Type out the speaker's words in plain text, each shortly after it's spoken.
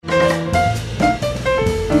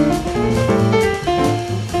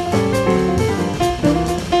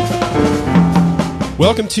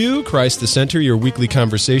Welcome to Christ the Center, your weekly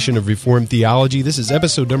conversation of Reformed theology. This is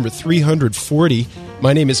episode number 340.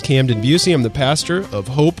 My name is Camden Busey. I'm the pastor of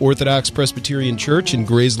Hope Orthodox Presbyterian Church in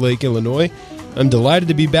Grayslake, Illinois. I'm delighted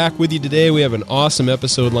to be back with you today. We have an awesome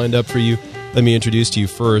episode lined up for you. Let me introduce to you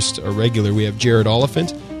first a regular. We have Jared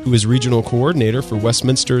Oliphant, who is regional coordinator for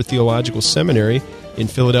Westminster Theological Seminary in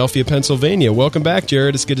Philadelphia, Pennsylvania. Welcome back,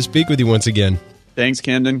 Jared. It's good to speak with you once again. Thanks,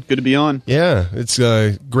 Camden. Good to be on. Yeah, it's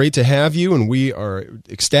great to have you, and we are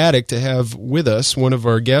ecstatic to have with us one of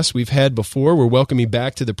our guests we've had before. We're welcoming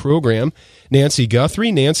back to the program Nancy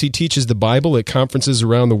Guthrie. Nancy teaches the Bible at conferences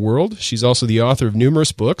around the world. She's also the author of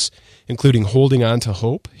numerous books, including Holding On to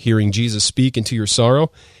Hope, Hearing Jesus Speak Into Your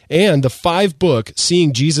Sorrow, and the 5-book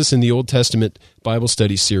Seeing Jesus in the Old Testament Bible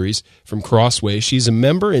Study series from Crossway. She's a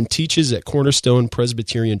member and teaches at Cornerstone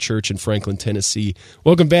Presbyterian Church in Franklin, Tennessee.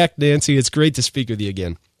 Welcome back, Nancy. It's great to speak with you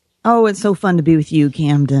again. Oh, it's so fun to be with you,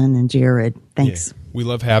 Camden and Jared. Thanks. Yeah, we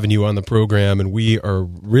love having you on the program, and we are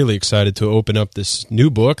really excited to open up this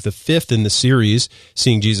new book, the 5th in the series,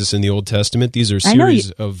 Seeing Jesus in the Old Testament. These are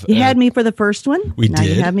series of... You had me for the first one. We now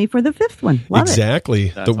did. You had me for the 5th one. Love exactly.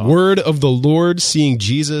 it. The awesome. Word of the Lord, Seeing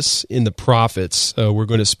Jesus in the Prophets. We're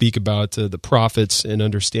going to speak about the prophets and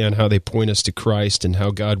understand how they point us to Christ and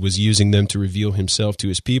how God was using them to reveal himself to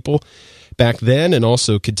his people back then, and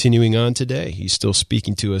also continuing on today. He's still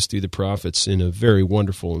speaking to us through the prophets in a very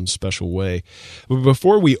wonderful and special way. But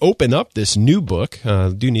before we open up this new book,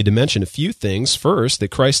 I do need to mention a few things. First,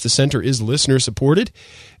 that Christ the Center is listener-supported.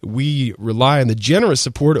 We rely on the generous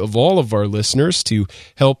support of all of our listeners to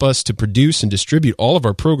help us to produce and distribute all of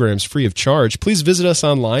our programs free of charge. Please visit us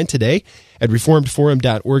online today at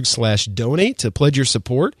reformedforum.org/donate to pledge your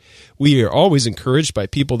support. We are always encouraged by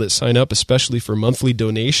people that sign up, especially for monthly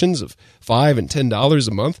donations of $5 and $10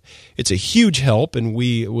 a month. It's a huge help, and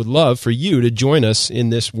we would love for you to join us in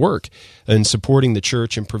this work and supporting the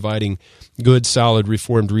church and providing good, solid,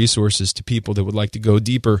 Reformed resources to people that would like to go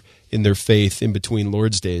deeper in their faith in between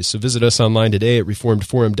Lord's Days. So visit us online today at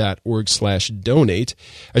reformedforum.org/donate.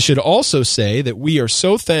 I should also say that we are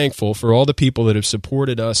so thankful for all the people that have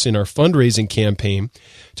supported us in our fundraising campaign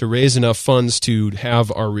to raise enough funds to have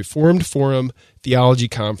our Reformed Forum Theology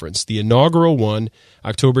Conference, the inaugural one,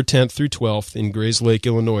 October 10th through 12th in Grayslake,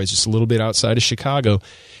 Illinois, just a little bit outside of Chicago.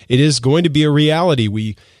 It is going to be a reality.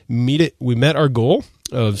 We met our goal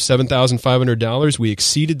of $7,500. We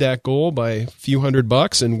exceeded that goal by a few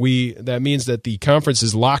 $100, and that means that the conference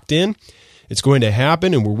is locked in. It's going to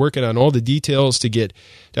happen, and we're working on all the details to get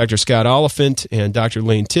Dr. Scott Oliphant and Dr.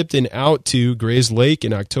 Lane Tipton out to Grayslake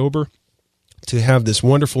in October to have this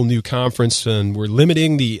wonderful new conference, and we're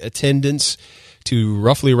limiting the attendance to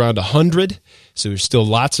roughly around 100, so there's still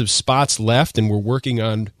lots of spots left, and we're working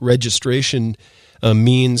on registration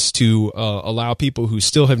means to allow people who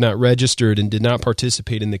still have not registered and did not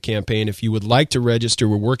participate in the campaign. If you would like to register,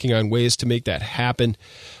 we're working on ways to make that happen,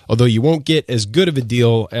 although you won't get as good of a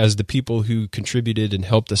deal as the people who contributed and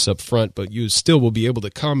helped us up front, but you still will be able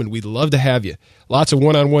to come, and we'd love to have you. Lots of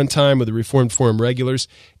one-on-one time with the Reformed Forum regulars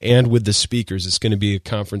and with the speakers. It's going to be a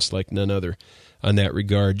conference like none other on that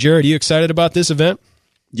regard. Jared, are you excited about this event?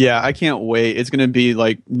 Yeah, I can't wait. It's going to be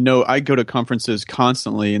I go to conferences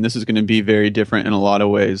constantly, and this is going to be very different in a lot of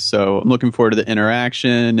ways. So I'm looking forward to the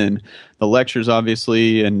interaction and the lectures,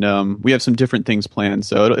 obviously, and we have some different things planned,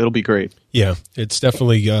 so it'll be great. Yeah, it's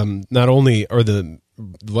definitely not only are the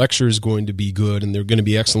lectures going to be good, and they're going to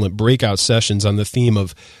be excellent breakout sessions on the theme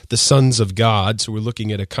of the sons of God. So we're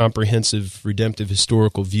looking at a comprehensive, redemptive,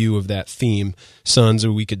 historical view of that theme. Sons,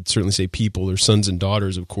 or we could certainly say people, or sons and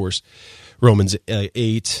daughters, of course. Romans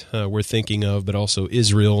 8 we're thinking of, but also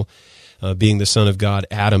Israel being the Son of God,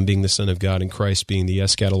 Adam being the Son of God, and Christ being the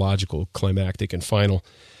eschatological, climactic, and final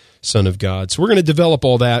Son of God. So we're going to develop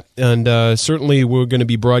all that, and certainly we're going to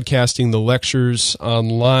be broadcasting the lectures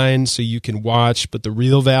online so you can watch, but the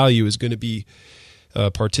real value is going to be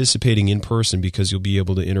participating in person, because you'll be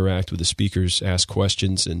able to interact with the speakers, ask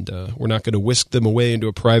questions, and we're not going to whisk them away into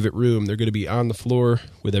a private room. They're going to be on the floor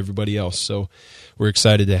with everybody else. So we're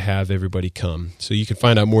excited to have everybody come. So you can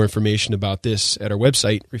find out more information about this at our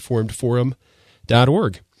website,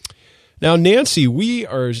 reformedforum.org. Now, Nancy, we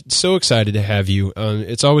are so excited to have you.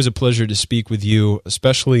 It's always a pleasure to speak with you,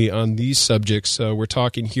 especially on these subjects. We're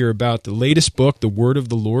talking here about the latest book, The Word of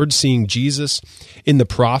the Lord, Seeing Jesus in the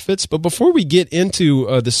Prophets. But before we get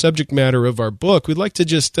into the subject matter of our book, we'd like to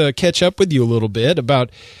just catch up with you a little bit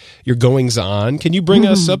about your goings-on. Can you bring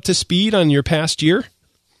us up to speed on your past year?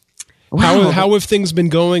 Wow. How have things been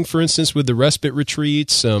going, for instance, with the respite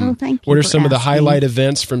retreats? Thank you what are for some of the asking. highlight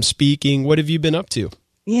events from speaking? What have you been up to?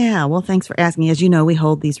 Yeah, well, thanks for asking. As you know, we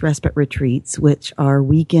hold these respite retreats, which are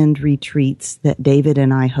weekend retreats that David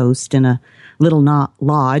and I host in a little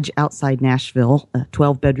lodge outside Nashville, a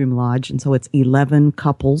 12-bedroom lodge. And so it's 11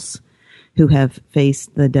 couples who have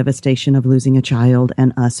faced the devastation of losing a child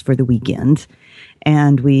and us for the weekend.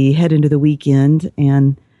 And we head into the weekend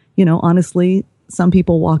and, honestly, some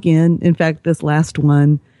people walk in. In fact, this last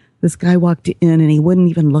one, this guy walked in and he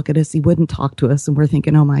wouldn't even look at us. He wouldn't talk to us. And we're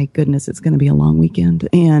thinking, oh my goodness, it's going to be a long weekend.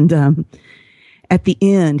 And at the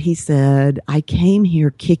end, he said, I came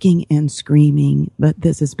here kicking and screaming, but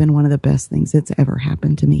this has been one of the best things that's ever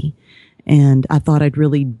happened to me. And I thought I'd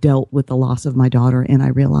really dealt with the loss of my daughter, and I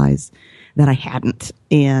realized that I hadn't.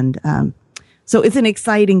 And so it's an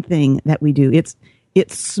exciting thing that we do. It's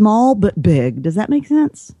small but big. Does that make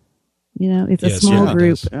sense? It's a small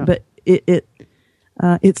group, but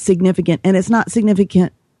it's significant, and it's not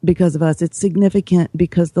significant because of us. It's significant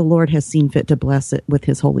because the Lord has seen fit to bless it with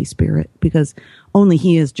his Holy Spirit, because only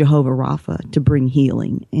he is Jehovah Rapha to bring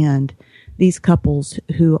healing. And these couples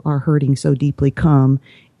who are hurting so deeply come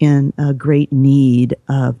in a great need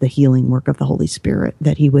of the healing work of the Holy Spirit,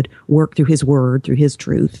 that he would work through his word, through his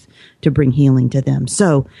truth, to bring healing to them.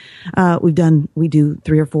 So we do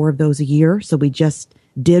 3 or 4 of those a year. So we just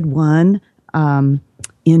did one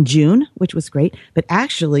in June, which was great. But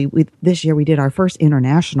actually, this year we did our first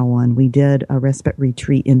international one. We did a respite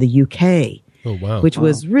retreat in the UK. Oh, wow. Which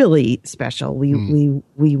was really special.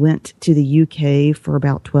 We went to the UK for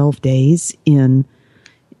about 12 days in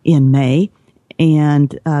May.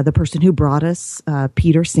 And the person who brought us,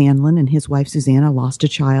 Peter Sandlin and his wife Susanna, lost a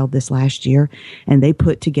child this last year. And they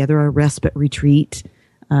put together a respite retreat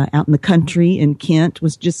out in the country in Kent.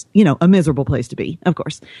 Was just, a miserable place to be, of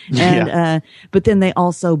course. And but then they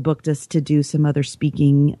also booked us to do some other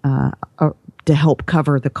speaking to help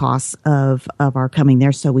cover the costs of our coming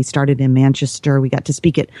there. So we started in Manchester. We got to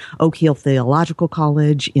speak at Oak Hill Theological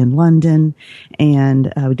College in London,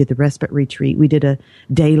 and we did the respite retreat. We did a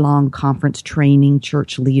day-long conference training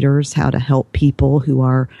church leaders how to help people who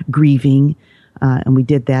are grieving, and we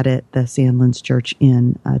did that at the Sandlands Church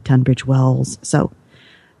in Tunbridge Wells. So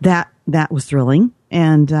that was thrilling,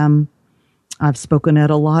 and I've spoken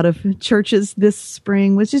at a lot of churches this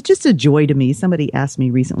spring, which is just a joy to me. Somebody asked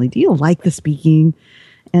me recently, do you like the speaking?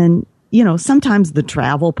 And, sometimes the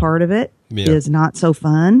travel part of it is not so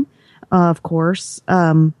fun, of course.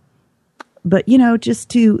 But, just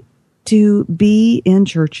to be in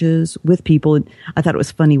churches with people. And I thought it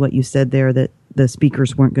was funny what you said there, that the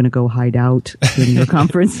speakers weren't going to go hide out in your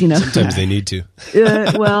conference, Sometimes they need to.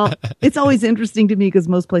 Well, it's always interesting to me because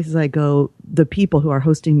most places I go, the people who are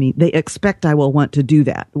hosting me, they expect I will want to do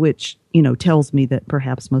that, which, tells me that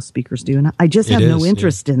perhaps most speakers do. And I just have no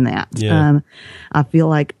interest in that. Yeah. I feel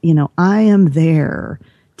like, I am there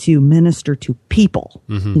to minister to people,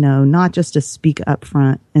 not just to speak up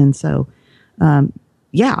front. And so,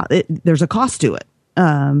 there's a cost to it,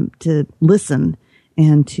 to listen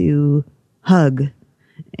and to hug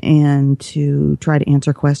and to try to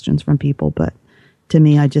answer questions from people. But to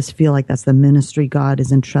me, I just feel like that's the ministry God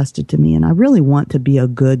has entrusted to me. And I really want to be a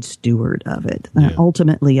good steward of it.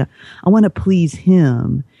 Ultimately, I want to please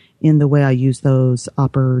him in the way I use those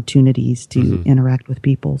opportunities to interact with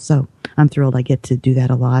people. So I'm thrilled I get to do that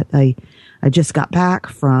a lot. I just got back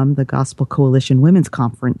from the Gospel Coalition Women's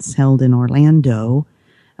Conference held in Orlando,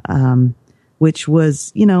 which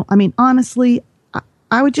was, honestly,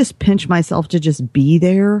 I would just pinch myself to just be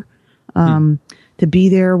there, to be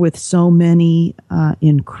there with so many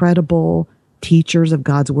incredible teachers of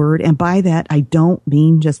God's word. And by that, I don't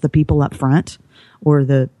mean just the people up front or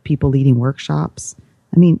the people leading workshops.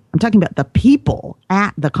 I'm talking about the people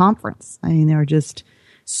at the conference. They're just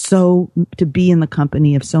so, to be in the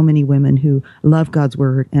company of so many women who love God's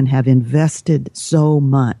word and have invested so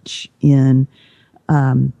much in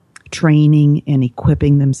training and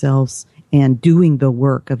equipping themselves and doing the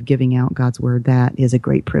work of giving out God's word. That is a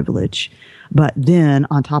great privilege. But then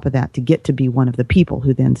on top of that, to get to be one of the people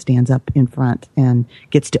who then stands up in front and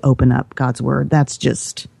gets to open up God's word, that's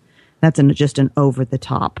just an over the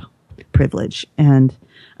top privilege. And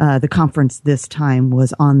the conference this time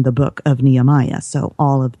was on the book of Nehemiah. So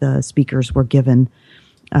all of the speakers were given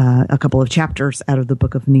a couple of chapters out of the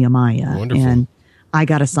book of Nehemiah. Wonderful. And I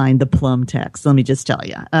got assigned the plum text. Let me just tell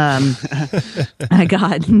you. I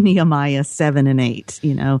got Nehemiah 7 and 8,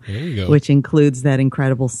 There you go. which includes that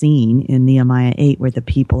incredible scene in Nehemiah 8 where the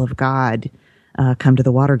people of God come to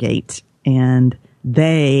the Watergate and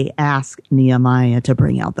they ask Nehemiah to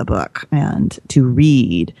bring out the book and to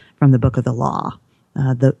read from the book of the law,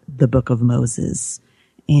 the book of Moses.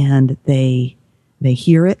 And they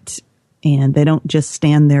hear it And they don't just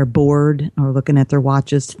stand there bored or looking at their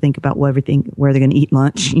watches to think about where they're going to eat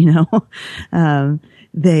lunch,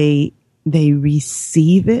 They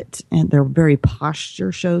receive it, and their very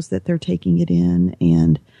posture shows that they're taking it in.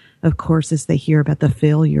 And of course, as they hear about the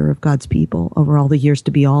failure of God's people over all the years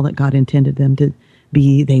to be all that God intended them to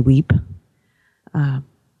be, they weep.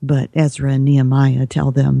 But Ezra and Nehemiah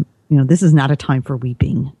tell them, this is not a time for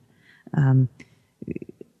weeping.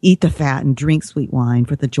 Eat the fat and drink sweet wine,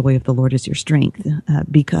 for the joy of the Lord is your strength.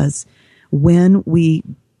 Because when we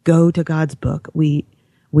go to God's book, we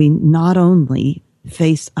not only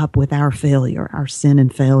face up with our failure, our sin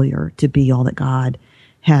and failure to be all that God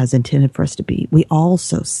has intended for us to be, we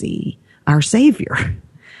also see our Savior,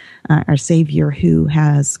 who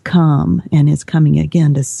has come and is coming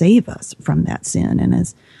again to save us from that sin and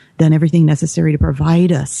has done everything necessary to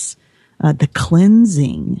provide us the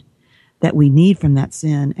cleansing that we need from that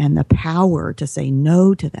sin and the power to say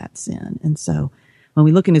no to that sin. And so when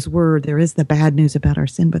we look in his word, there is the bad news about our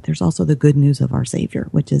sin, but there's also the good news of our Savior,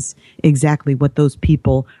 which is exactly what those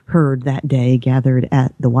people heard that day gathered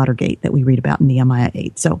at the Watergate that we read about in Nehemiah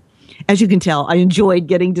 8. So as you can tell, I enjoyed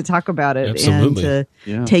getting to talk about it. Absolutely. And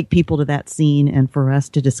to take people to that scene and for us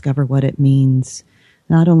to discover what it means.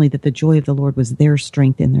 Not only that the joy of the Lord was their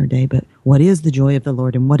strength in their day, but what is the joy of the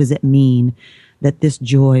Lord and what does it mean that this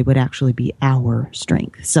joy would actually be our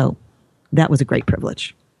strength? So that was a great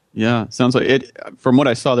privilege. Yeah, sounds like it. From what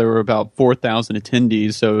I saw, there were about 4,000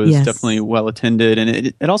 attendees, so it was definitely well attended, and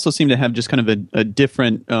it also seemed to have just kind of a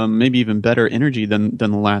different, maybe even better energy than the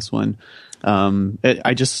last one.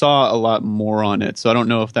 I just saw a lot more on it, so I don't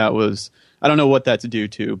know if that was. I don't know what that's due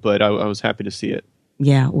to, but I was happy to see it.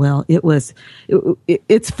 Yeah, well,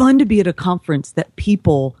 it's fun to be at a conference that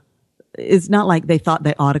people. It's not like they thought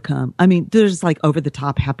they ought to come. I mean, they're just like over the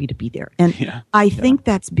top happy to be there. And I think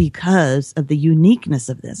that's because of the uniqueness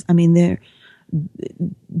of this. I mean,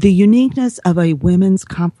 the uniqueness of a women's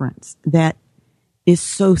conference that is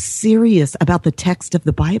so serious about the text of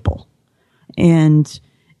the Bible and,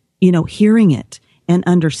 hearing it and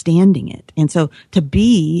understanding it. And so to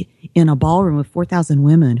be in a ballroom with 4,000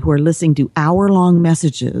 women who are listening to hour-long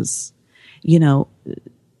messages,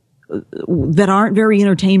 that aren't very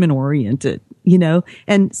entertainment oriented,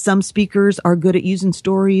 and some speakers are good at using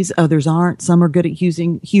stories, others aren't. Some are good at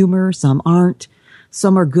using humor, some aren't.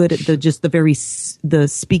 Some are good at the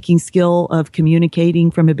speaking skill of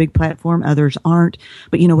communicating from a big platform, others aren't.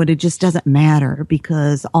 But you know what? It just doesn't matter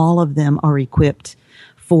because all of them are equipped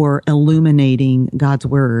for illuminating God's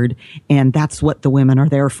word, and that's what the women are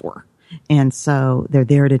there for. And so they're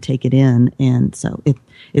there to take it in. And so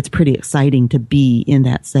it's pretty exciting to be in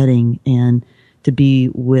that setting and to be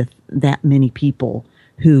with that many people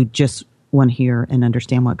who just want to hear and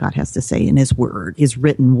understand what God has to say in his word, his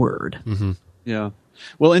written word. Mm-hmm. Yeah.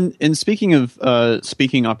 Well, in speaking of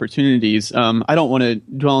speaking opportunities, I don't want to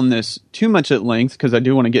dwell on this too much at length because I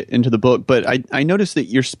do want to get into the book. But I noticed that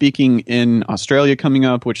you're speaking in Australia coming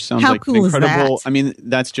up, which sounds How like cool incredible. Is that? I mean,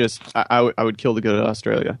 that's just I would kill to go to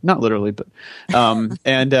Australia, not literally, but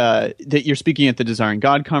and that you're speaking at the Desiring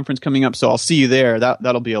God conference coming up. So I'll see you there.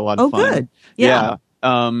 That'll be a lot of fun. Oh, good. Yeah.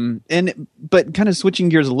 But kind of switching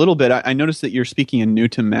gears a little bit, I noticed that you're speaking in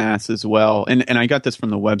Newton, Mass as well. And I got this from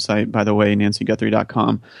the website, by the way,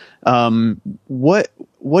 nancyguthrie.com.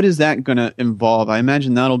 What is that going to involve? I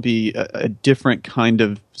imagine that'll be a different kind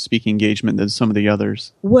of speaking engagement than some of the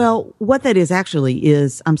others. Well, what that is actually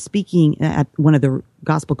is I'm speaking at one of the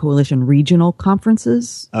Gospel Coalition regional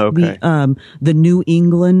conferences. Okay. The New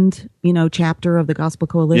England, chapter of the Gospel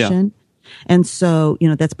Coalition. Yeah. And so,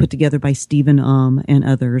 that's put together by Stephen and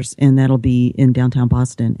others, and that'll be in downtown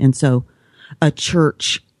Boston. And so a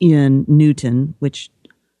church in Newton, which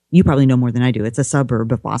you probably know more than I do. It's a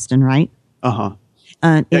suburb of Boston, right? Uh-huh.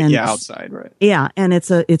 Outside, right. Yeah, and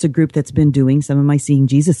it's a group that's been doing some of my Seeing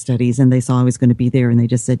Jesus studies, and they saw I was going to be there, and they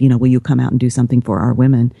just said, will you come out and do something for our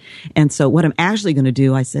women? And so what I'm actually going to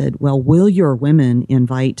do, I said, well, will your women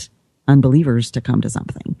invite unbelievers to come to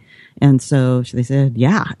something? And so they said,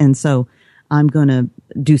 yeah. And so I'm going to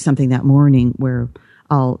do something that morning where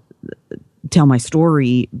I'll tell my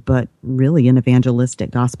story, but really an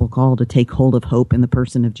evangelistic gospel call to take hold of hope in the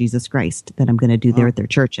person of Jesus Christ that I'm going to do there at their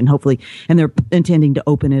church. And hopefully, and they're intending to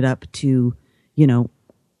open it up to,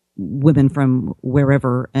 women from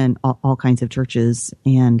wherever and all kinds of churches.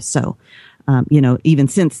 And so, even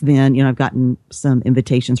since then, I've gotten some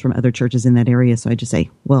invitations from other churches in that area. So I just say,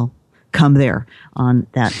 well, come there on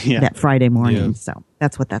that Friday morning. Yeah. So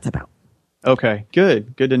that's what that's about. Okay,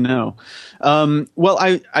 good to know. Well,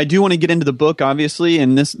 I do want to get into the book, obviously,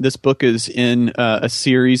 and this book is in a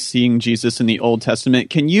series, Seeing Jesus in the Old Testament.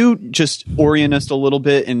 Can you just orient us a little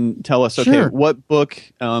bit and tell us, okay, Sure. what book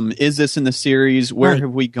is this in the series? Where Right.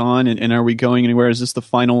 have we gone, and are we going anywhere? Is this the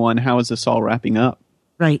final one? How is this all wrapping up?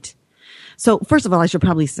 Right. So first of all, I should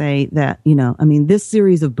probably say that, this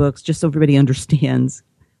series of books, just so everybody understands,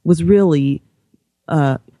 was really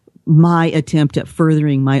my attempt at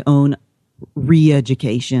furthering my own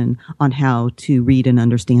re-education on how to read and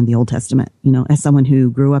understand the Old Testament. As someone who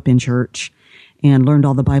grew up in church and learned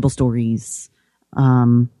all the Bible stories,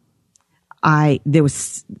 there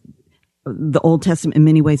was the Old Testament in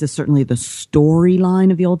many ways is certainly the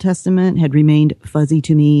storyline of the Old Testament had remained fuzzy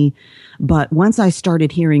to me. But once I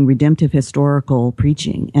started hearing redemptive historical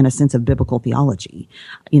preaching and a sense of biblical theology,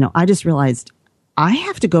 I just realized I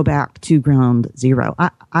have to go back to ground zero.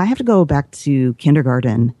 I have to go back to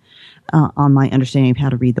kindergarten on my understanding of how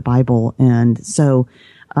to read the Bible. And so,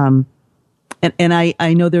 and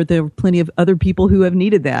I know there are plenty of other people who have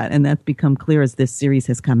needed that, and that's become clear as this series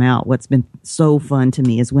has come out. What's been so fun to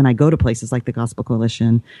me is when I go to places like the Gospel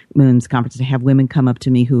Coalition Women's Conference to have women come up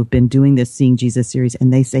to me who have been doing this Seeing Jesus series,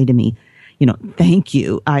 and they say to me, thank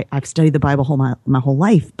you. I've studied the Bible my whole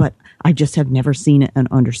life, but I just have never seen it and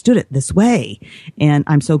understood it this way. And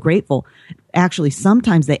I'm so grateful. Actually,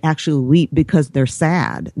 sometimes they actually weep because they're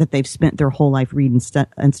sad that they've spent their whole life reading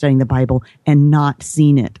and studying the Bible and not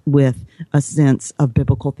seen it with a sense of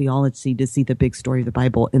biblical theology to see the big story of the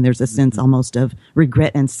Bible. And there's a sense almost of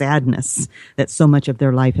regret and sadness that so much of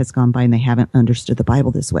their life has gone by and they haven't understood the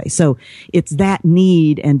Bible this way. So it's that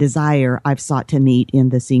need and desire I've sought to meet in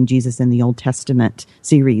the Seeing Jesus in the Old Testament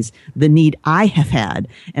series, the need I have had,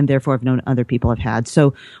 and therefore I've known other people have had.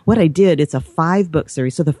 So what I did, it's a 5-book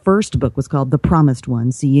series. So the first book was called The Promised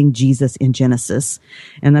One, Seeing Jesus in Genesis.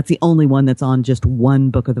 And that's the only one that's on just one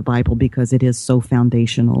book of the Bible because it is so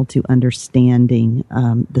foundational to understanding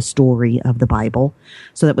the story of the Bible.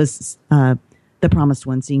 So that was The Promised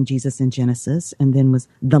One, Seeing Jesus in Genesis. And then was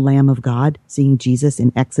The Lamb of God, Seeing Jesus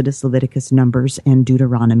in Exodus, Leviticus, Numbers, and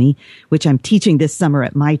Deuteronomy, which I'm teaching this summer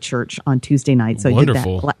at my church on Tuesday night. So Wonderful.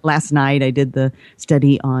 I did that last night. I did the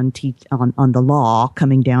study on the law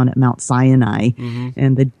coming down at Mount Sinai,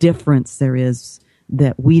 and the difference there is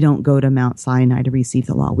that we don't go to Mount Sinai to receive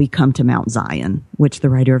the law. We come to Mount Zion, which the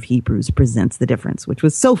writer of Hebrews presents the difference, which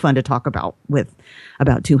was so fun to talk about with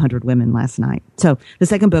about 200 women last night. So the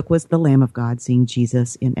second book was The Lamb of God, Seeing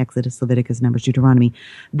Jesus in Exodus, Leviticus, Numbers, Deuteronomy.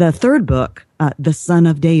 The third book, The Son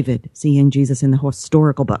of David, Seeing Jesus in the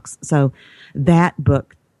historical books. So that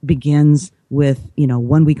book begins with,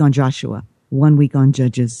 1 week on Joshua, 1 week on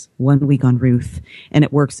Judges, 1 week on Ruth, and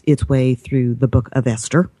it works its way through the book of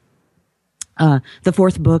Esther. The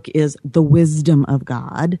fourth book is The Wisdom of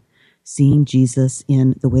God, Seeing Jesus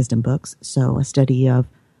in the Wisdom books. So a study of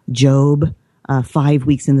Job, 5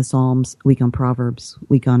 weeks in the Psalms, week on Proverbs,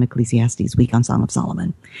 week on Ecclesiastes, week on Song of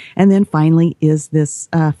Solomon. And then finally is this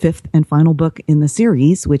fifth and final book in the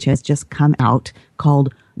series, which has just come out,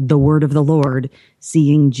 called The Word of the Lord,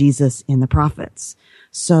 Seeing Jesus in the Prophets.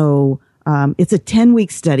 So it's a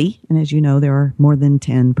 10-week study, and as you know, there are more than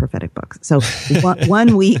 10 prophetic books. So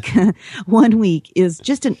one week is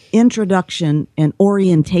just an introduction and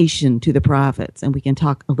orientation to the prophets, and we can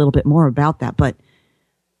talk a little bit more about that. But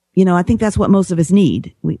I think that's what most of us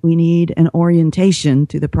need. We need an orientation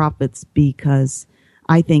to the prophets because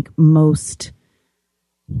I think most.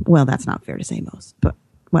 Well, that's not fair to say most, but.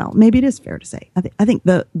 Well, maybe it is fair to say. I think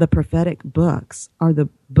the prophetic books are the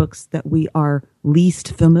books that we are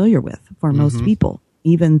least familiar with for most people.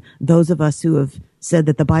 Even those of us who have said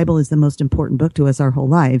that the Bible is the most important book to us our whole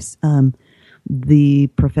lives, the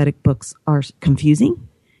prophetic books are confusing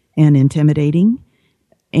and intimidating,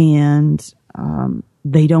 and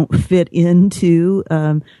they don't fit into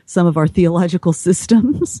some of our theological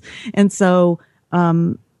systems. And so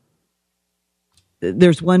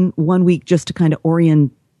there's one week just to kind of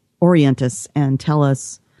orient us and tell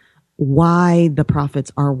us why the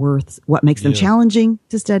prophets are worth, what makes them challenging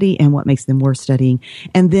to study and what makes them worth studying.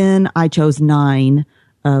 And then I chose 9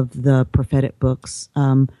 of the prophetic books.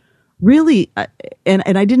 Really, and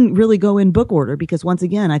I didn't really go in book order because once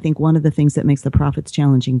again, I think one of the things that makes the prophets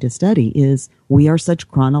challenging to study is we are such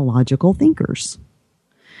chronological thinkers.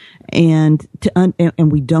 And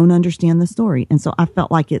we don't understand the story. And so I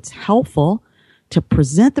felt like it's helpful to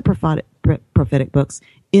present the prophetic books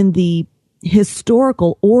in the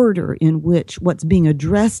historical order in which what's being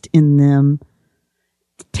addressed in them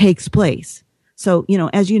takes place. So,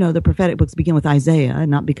 as you know, the prophetic books begin with Isaiah,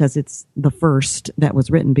 not because it's the first that was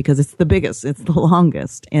written, because it's the biggest, it's the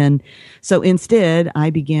longest. And so instead, I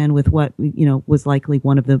began with what, was likely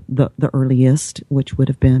one of the earliest, which would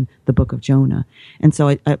have been the book of Jonah. And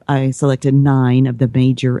so I selected 9 of the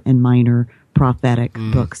major and minor prophetic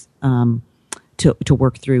books, to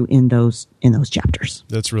work through in those chapters.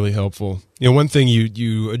 That's really helpful. One thing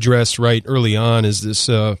you address right early on is this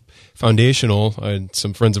foundational,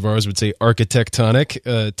 some friends of ours would say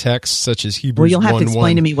architectonic texts such as Hebrews 1:1. Well, you'll have to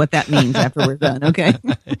explain to me what that means after we're done, okay?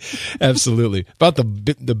 Absolutely. About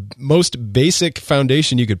the most basic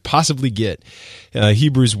foundation you could possibly get.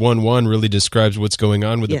 Hebrews 1:1 really describes what's going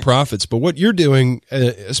on with the prophets. But what you're doing,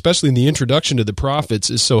 especially in the introduction to the prophets,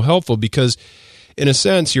 is so helpful because in a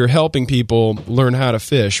sense, you're helping people learn how to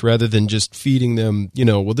fish rather than just feeding them,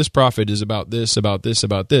 well, this prophet is about this, about this,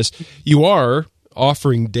 about this. You are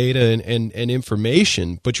offering data and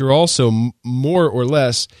information, but you're also more or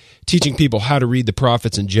less teaching people how to read the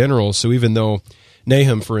prophets in general. So even though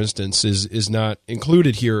Nahum, for instance, is not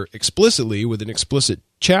included here explicitly with an explicit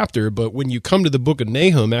chapter, but when you come to the book of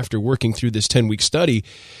Nahum after working through this 10-week study,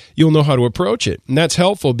 you'll know how to approach it. And that's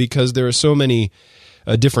helpful because there are so many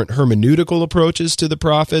different hermeneutical approaches to the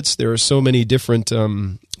prophets. There are so many different,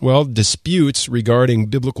 disputes regarding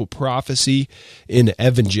biblical prophecy in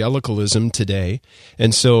evangelicalism today.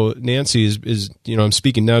 And so Nancy is I'm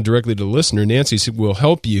speaking now directly to the listener. Nancy will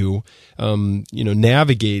help you,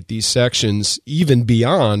 navigate these sections even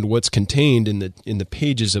beyond what's contained in the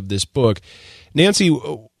pages of this book. Nancy,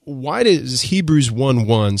 why is Hebrews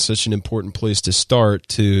 1:1 such an important place to start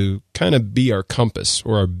to kind of be our compass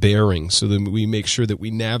or our bearing so that we make sure that we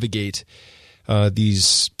navigate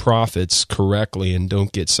these prophets correctly and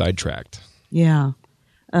don't get sidetracked? Yeah.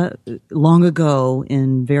 Long ago,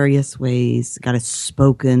 in various ways, God has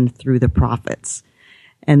spoken through the prophets.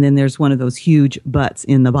 And then there's one of those huge buts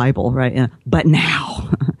in the Bible, right? But now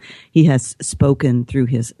he has spoken through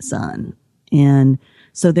his son. And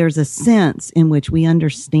so there's a sense in which we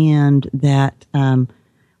understand that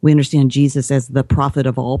we understand Jesus as the prophet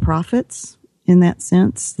of all prophets, in that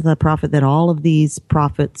sense, the prophet that all of these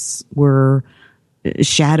prophets were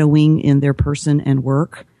shadowing in their person and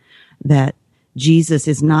work, that Jesus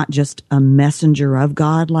is not just a messenger of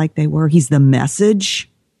God like they were. He's the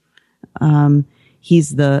message.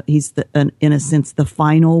 He's in a sense, the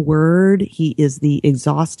final word. He is the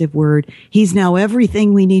exhaustive word. He's now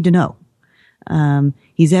everything we need to know.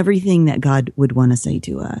 He's everything that God would want to say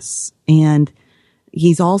to us. And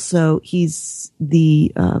he's the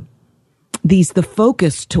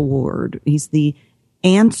focus toward, he's the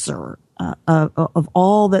answer of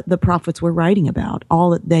all that the prophets were writing about,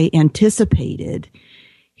 all that they anticipated,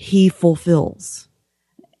 he fulfills.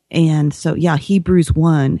 And so, Hebrews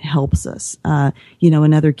 1 helps us.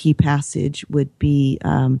 Another key passage would be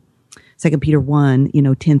 2 Peter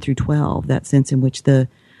 1, 10 through 12, that sense in which that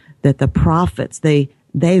the prophets, they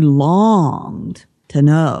longed to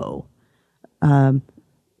know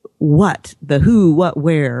what, the who, what,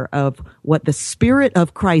 where of what the Spirit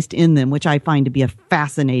of Christ in them, which I find to be a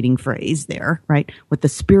fascinating phrase there, right? What the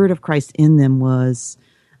Spirit of Christ in them was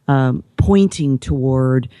pointing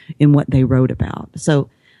toward in what they wrote about.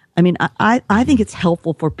 So, I think it's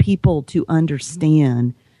helpful for people to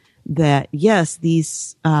understand that, yes,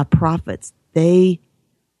 these prophets, that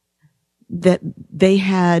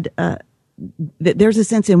there's a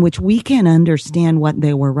sense in which we can understand what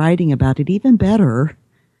they were writing about it even better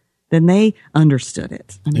than they understood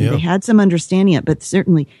it. They had some understanding it, but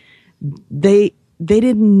certainly they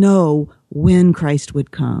didn't know when Christ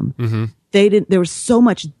would come. Mm-hmm. There was so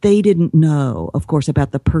much they didn't know, of course,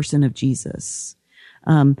 about the person of Jesus.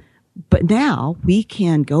 But now we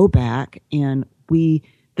can go back and we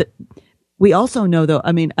also know, though,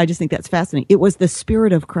 I just think that's fascinating. It was the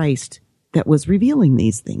Spirit of Christ that was revealing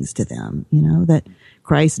these things to them, that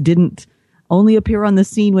Christ didn't only appear on the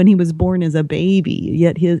scene when he was born as a baby,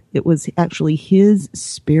 yet it was actually his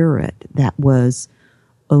Spirit that was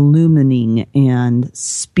illumining and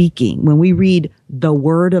speaking. When we read the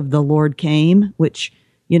word of the Lord came, which,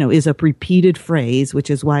 is a repeated phrase, which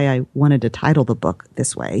is why I wanted to title the book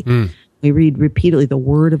this way. We read repeatedly, the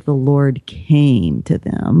word of the Lord came to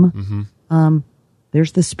them. Mm-hmm.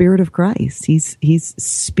 There's the Spirit of Christ. He's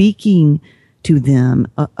speaking to them,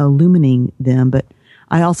 illumining them. But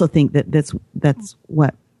I also think that that's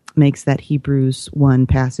what makes that Hebrews 1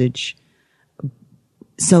 passage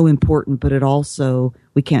so important. But it also,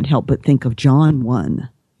 we can't help but think of John 1,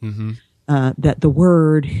 mm-hmm. That the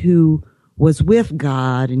Word who was with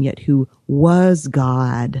God and yet who was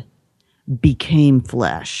God became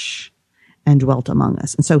flesh and dwelt among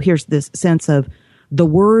us. And so here's this sense of the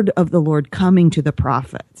word of the Lord coming to the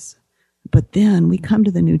prophets. But then we come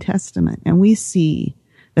to the New Testament and we see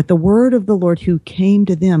that the word of the Lord who came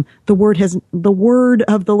to them, the word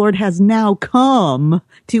of the Lord has now come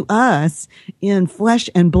to us in flesh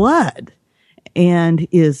and blood and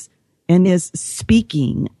is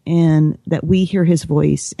speaking, and that we hear his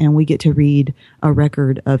voice and we get to read a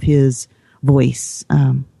record of his voice.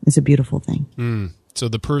 It's a beautiful thing. So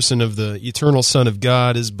the person of the eternal Son of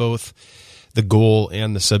God is both the goal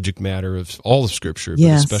and the subject matter of all of Scripture, but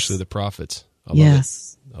especially the prophets. I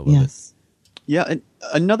love it. Yeah, and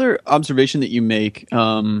another observation that you make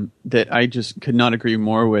that I just could not agree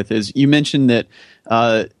more with is you mentioned that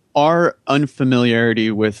our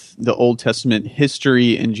unfamiliarity with the Old Testament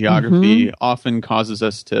history and geography often causes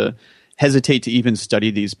us to hesitate to even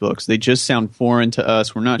study these books. They just sound foreign to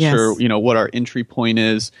us. We're not sure, what our entry point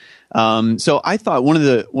is. So I thought one of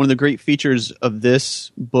the great features of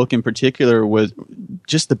this book in particular was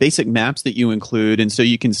just the basic maps that you include, and so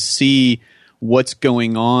you can see what's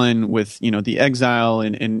going on with the exile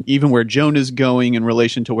and even where Jonah's going in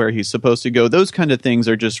relation to where he's supposed to go. Those kind of things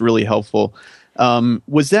are just really helpful.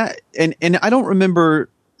 Was that and I don't remember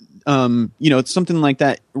it's something like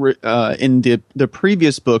that in the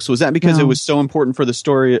previous books. Was that because it was so important for the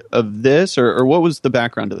story of this, or what was the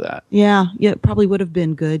background to that? Yeah, it probably would have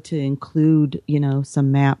been good to include,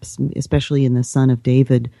 some maps, especially in the Son of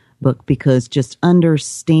David book, because just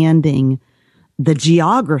understanding the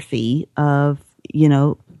geography of,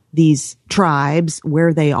 these tribes,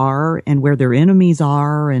 where they are and where their enemies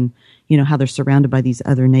are, and, how they're surrounded by these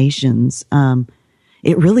other nations.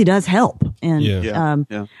 It really does help. And,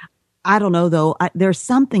 I don't know though. There's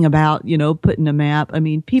something about, putting a map. I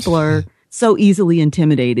mean, people are so easily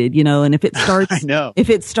intimidated, and if it starts, if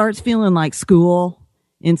it starts feeling like school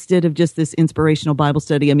instead of just this inspirational Bible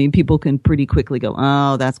study, I mean, people can pretty quickly go,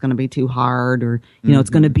 oh, that's going to be too hard, or, it's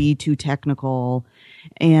going to be too technical.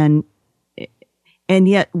 And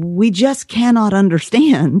yet we just cannot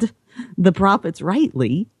understand the prophets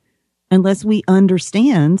rightly unless we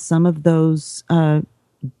understand some of those,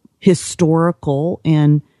 historical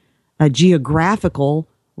and geographical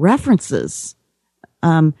references.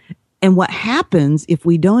 And what happens if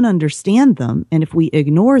we don't understand them and if we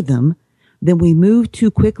ignore them, then we move too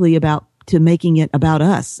quickly to making it about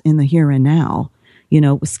us in the here and now,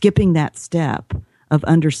 skipping that step of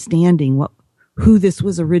understanding who this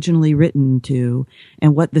was originally written to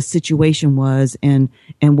and what the situation was and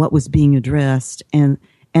what was being addressed. And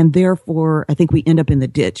therefore, I think we end up in the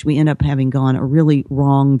ditch. We end up having gone a really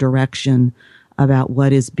wrong direction about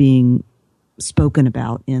what is being spoken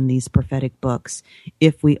about in these prophetic books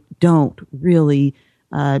if we don't really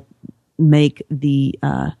make the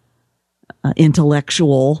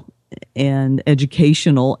intellectual and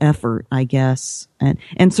educational effort, I guess.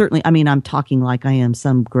 And certainly, I mean, I'm talking like I am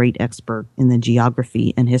some great expert in the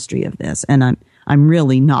geography and history of this, and I'm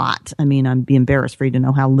really not. I mean, I'd be embarrassed for you to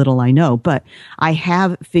know how little I know, but I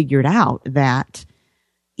have figured out that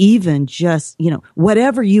even just,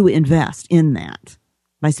 whatever you invest in that,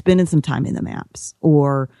 by spending some time in the maps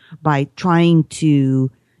or by trying to,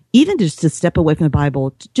 even just to step away from the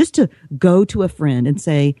Bible, just to go to a friend and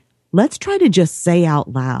say, let's try to just say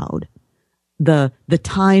out loud the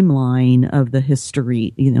timeline of the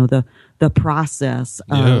history, the process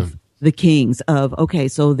of the kings of, okay,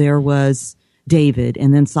 so there was David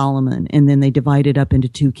and then Solomon, and then they divided up into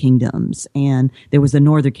two kingdoms, and there was the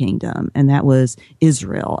northern kingdom, and that was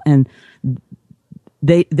Israel, and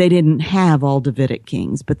they didn't have all Davidic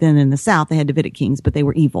kings, but then in the south they had Davidic kings, but they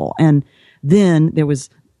were evil, and then there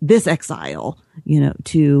was this exile,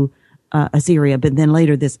 to Assyria, but then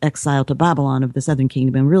later this exile to Babylon of the southern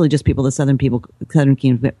kingdom, and really just the southern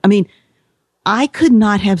kingdom. I mean, I could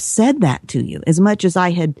not have said that to you as much as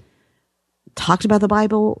I had talked about the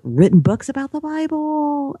Bible, written books about the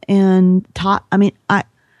Bible, and taught. I mean, I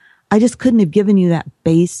just couldn't have given you that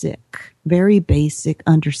very basic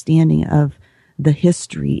understanding of the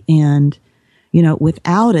history. And,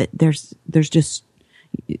 without it, there's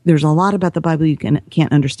a lot about the Bible you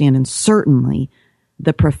can't understand, and certainly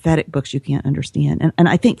the prophetic books you can't understand. And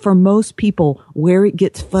I think for most people, where it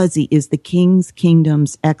gets fuzzy is the kings,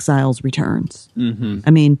 kingdoms, exiles, returns. Mm-hmm. I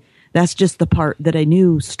mean, that's just the part that I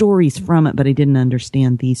knew stories from it, but I didn't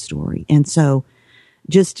understand the story. And so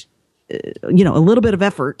just, a little bit of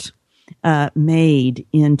effort made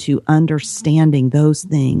into understanding those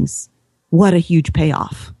things, what a huge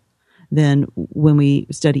payoff than when we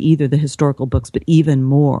study either the historical books, but even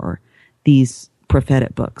more these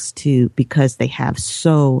prophetic books too, because they have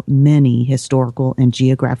so many historical and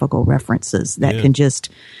geographical references that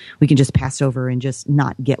we can just pass over and just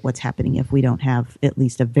not get what's happening if we don't have at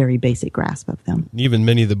least a very basic grasp of them. Even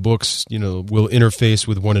many of the books, will interface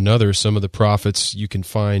with one another. Some of the prophets you can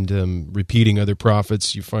find repeating other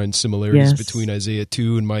prophets. You find similarities between Isaiah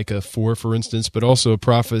 2 and Micah 4, for instance, but also a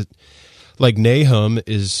prophet like Nahum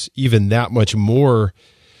is even that much more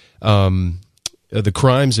the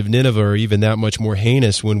crimes of Nineveh are even that much more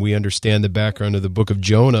heinous when we understand the background of the book of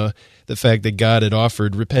Jonah, the fact that God had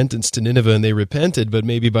offered repentance to Nineveh and they repented, but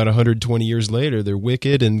maybe about 120 years later they're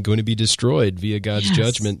wicked and going to be destroyed via God's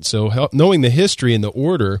judgment. So knowing the history and the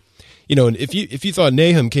order, and if you thought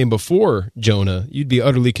Nahum came before Jonah, you'd be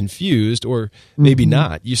utterly confused, or maybe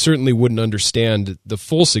not. You certainly wouldn't understand the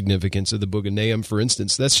full significance of the book of Nahum, for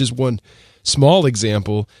instance. That's just one small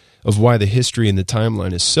example of why the history and the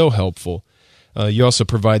timeline is so helpful. You also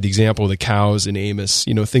provide the example of the cows in Amos,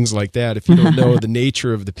 things like that. If you don't know the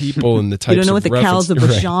nature of the people and the types of you don't know what the cows of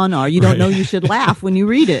Bashan are, you don't know you should laugh when you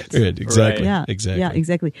read it. Right, exactly. Yeah, exactly. Yeah,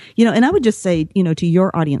 exactly. And I would just say, to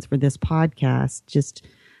your audience for this podcast, just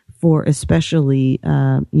for especially,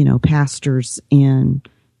 pastors and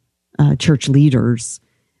church leaders,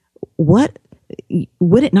 would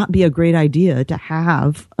it not be a great idea to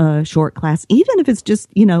have a short class, even if it's just,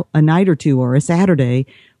 a night or two or a Saturday,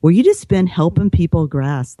 where you just spend helping people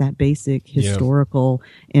grasp that basic historical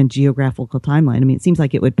and geographical timeline? I mean, it seems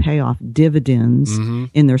like it would pay off dividends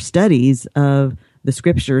in their studies of the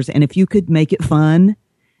scriptures. And if you could make it fun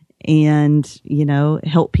and,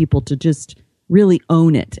 help people to just really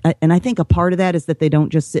own it. And I think a part of that is that they don't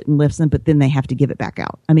just sit and listen, but then they have to give it back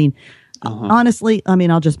out. I mean, honestly,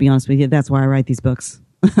 I'll just be honest with you. That's why I write these books.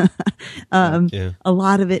 A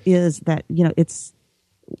lot of it is that, it's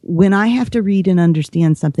when I have to read and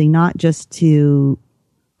understand something, not just to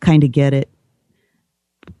kind of get it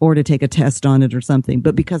or to take a test on it or something,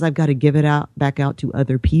 but because I've got to give it back out to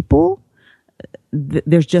other people,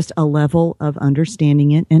 there's just a level of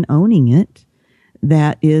understanding it and owning it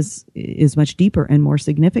that is much deeper and more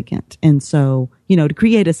significant. And so, to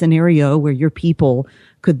create a scenario where your people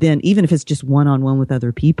could then, even if it's just one-on-one with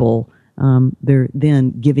other people, they're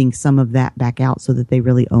then giving some of that back out so that they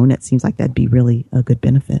really own it. Seems like that'd be really a good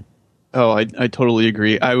benefit. Oh, I totally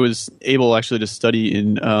agree. I was able actually to study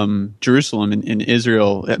in Jerusalem in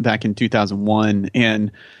Israel back in 2001.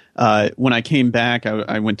 And when I came back,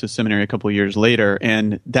 I went to seminary a couple of years later,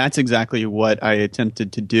 and that's exactly what I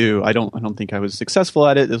attempted to do. I don't think I was successful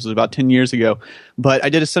at it. This was about 10 years ago. But I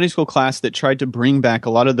did a Sunday school class that tried to bring back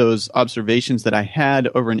a lot of those observations that I had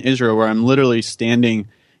over in Israel, where I'm literally standing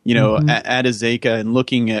at Azekah and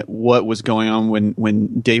looking at what was going on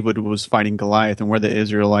when David was fighting Goliath and where the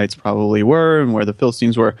Israelites probably were and where the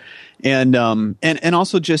Philistines were. And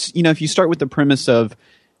also just, if you start with the premise of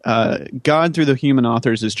God through the human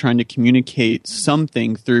authors is trying to communicate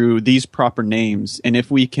something through these proper names. And if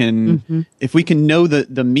we can know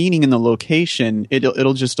the meaning and the location,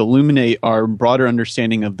 it'll just illuminate our broader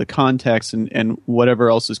understanding of the context and whatever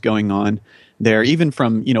else is going on there, even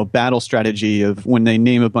from, battle strategy of when they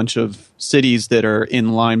name a bunch of cities that are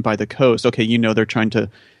in line by the coast. Okay, they're trying to,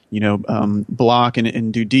 block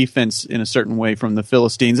and do defense in a certain way from the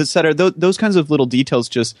Philistines, et cetera. Those kinds of little details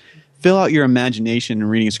just fill out your imagination in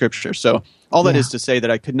reading scripture. So all that is to say that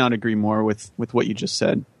I could not agree more with what you just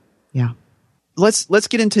said. Yeah. Let's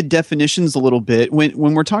get into definitions a little bit.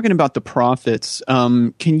 When we're talking about the prophets,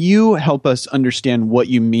 can you help us understand what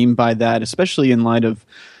you mean by that, especially in light of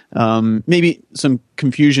maybe some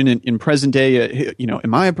confusion in present day?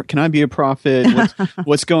 Can I be a prophet?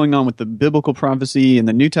 What's going on with the biblical prophecy and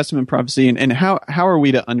the New Testament prophecy, and how are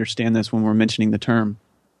we to understand this when we're mentioning the term?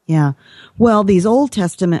 Yeah. Well, these Old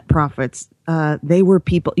Testament prophets, they were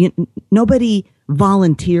people, nobody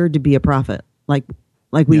volunteered to be a prophet like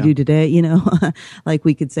we do today, like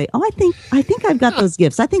we could say, oh, I think I've got those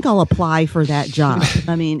gifts. I think I'll apply for that job.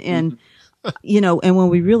 I mean, and and when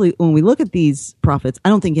we look at these prophets, I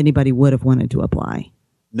don't think anybody would have wanted to apply.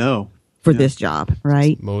 No. For this job,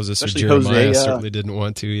 right? Moses Especially or Jeremiah Hosea. certainly didn't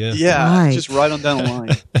want to, Yeah, right. Just right on down the line.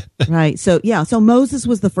 Right. So Moses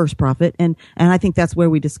was the first prophet, and I think that's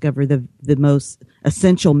where we discover the most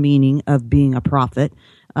essential meaning of being a prophet.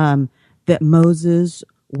 That Moses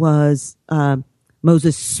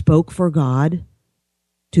spoke for God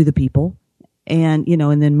to the people, and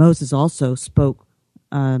then Moses also spoke.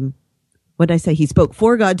 What did I say? He spoke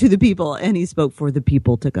for God to the people, and he spoke for the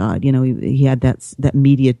people to God. He had that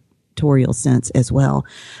mediatorial sense as well.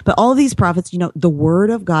 But all these prophets, the word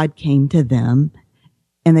of God came to them,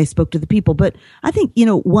 and they spoke to the people. But I think,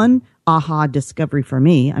 one aha discovery for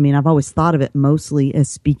me, I mean, I've always thought of it mostly as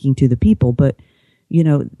speaking to the people, but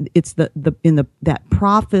it's that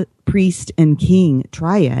prophet, priest, and king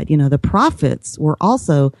triad. The prophets were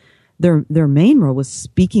also their main role was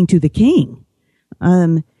speaking to the king.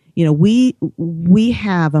 We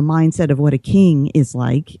have a mindset of what a king is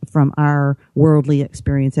like from our worldly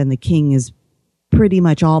experience, and the king is pretty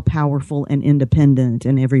much all powerful and independent,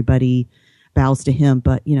 and everybody bows to him.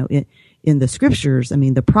 But in the scriptures,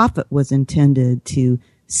 the prophet was intended to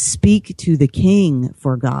speak to the king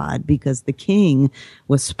for God, because the king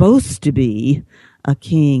was supposed to be a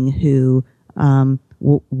king who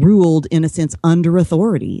ruled, in a sense, under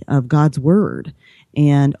authority of God's word,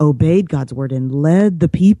 and obeyed God's word, and led the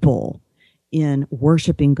people in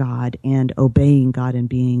worshiping God and obeying God and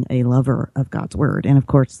being a lover of God's word. And of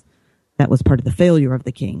course, that was part of the failure of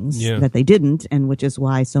the kings, that they didn't, and which is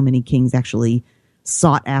why so many kings actually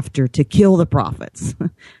sought after to kill the prophets.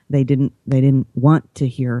 They didn't want to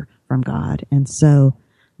hear from God. And so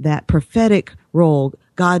that prophetic role,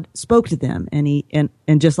 God spoke to them,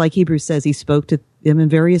 and just like Hebrews says, he spoke to them in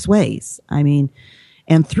various ways. And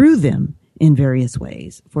through them in various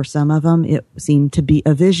ways. For some of them, it seemed to be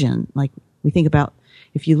a vision. Like we think about,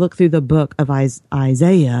 if you look through the book of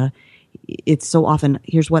Isaiah, it's so often,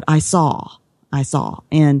 here's what I saw.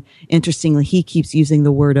 And interestingly, he keeps using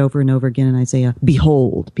the word over and over again in Isaiah,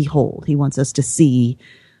 behold, behold. He wants us to see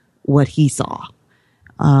what he saw.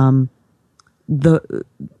 But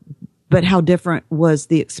how different was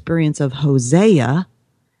the experience of Hosea?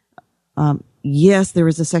 Yes, there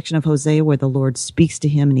is a section of Hosea where the Lord speaks to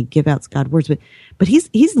him and he gives out God's words, but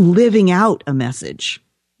he's living out a message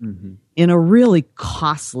in a really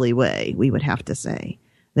costly way, we would have to say.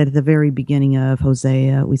 That at the very beginning of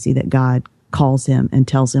Hosea, we see that God calls him and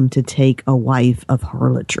tells him to take a wife of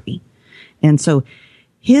harlotry. And so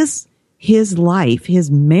his life, his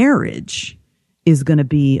marriage is going to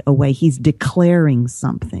be a way he's declaring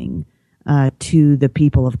something to the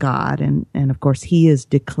people of God. And of course, he is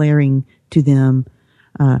declaring to them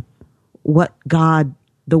the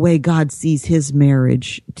way God sees his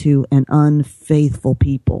marriage to an unfaithful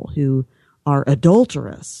people who are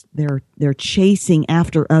adulterous. They're chasing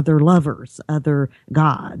after other lovers, other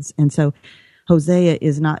gods. And so Hosea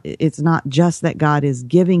it's not just that God is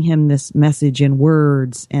giving him this message in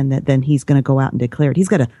words and that then he's going to go out and declare it. He's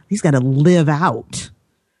got to live out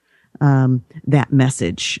that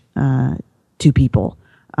message to people.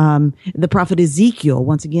 The prophet Ezekiel,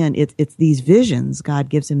 once again, it's these visions. God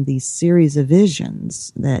gives him these series of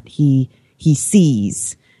visions that he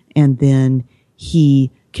sees, and then he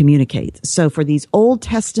communicates. So for these Old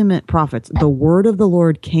Testament prophets, the word of the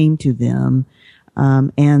Lord came to them,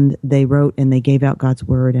 and they wrote and they gave out God's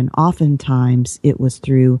word. And oftentimes it was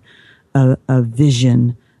through a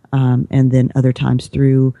vision, and then other times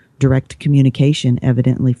through direct communication,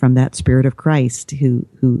 evidently from that Spirit of Christ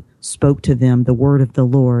who spoke to them the word of the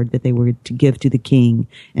Lord that they were to give to the king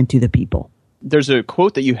and to the people. There's a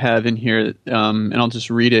quote that you have in here, and I'll just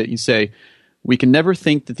read it. You say, "We can never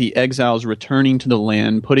think that the exiles returning to the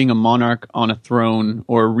land, putting a monarch on a throne,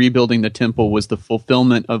 or rebuilding the temple was the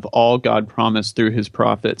fulfillment of all God promised through his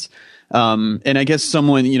prophets." And I guess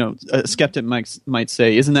someone, a skeptic might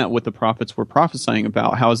say, isn't that what the prophets were prophesying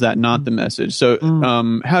about? How is that not the message? So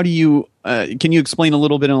how do you, can you explain a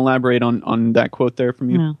little bit and elaborate on that quote there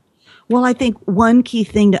from you? Yeah. Well, I think one key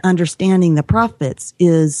thing to understanding the prophets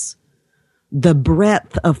is the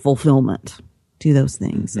breadth of fulfillment to those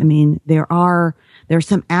things. I mean, there are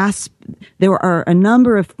a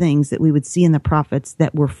number of things that we would see in the prophets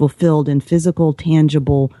that were fulfilled in physical,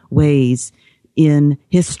 tangible ways in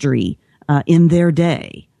history, in their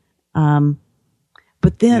day.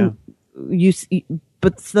 But then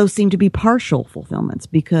but those seem to be partial fulfillments,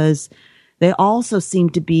 because they also seem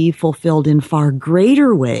to be fulfilled in far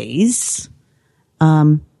greater ways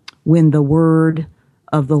when the word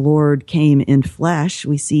of the Lord came in flesh.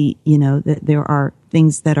 We see, that there are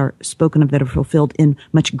things that are spoken of that are fulfilled in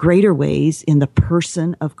much greater ways in the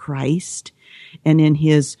person of Christ and in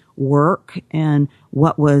his work and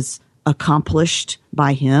what was accomplished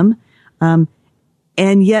by him.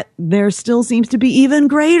 And yet there still seems to be even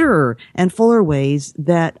greater and fuller ways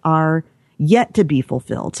that are yet to be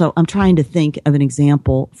fulfilled. So I'm trying to think of an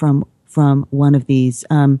example from one of these.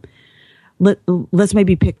 Let's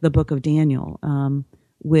maybe pick the book of Daniel,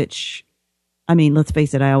 which, let's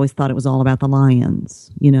face it, I always thought it was all about the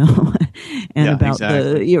lions, and about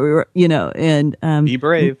be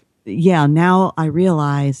brave. Yeah. Now I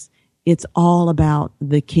realize it's all about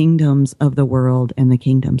the kingdoms of the world and the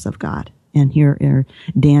kingdoms of God. And here are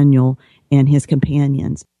Daniel and his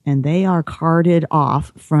companions, and they are carted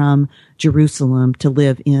off from Jerusalem to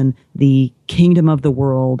live in the kingdom of the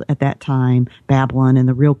world at that time, Babylon. And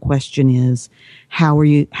the real question is, how are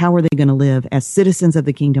they going to live as citizens of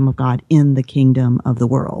the kingdom of God in the kingdom of the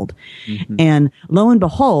world? Mm-hmm. And lo and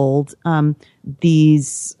behold,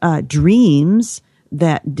 these dreams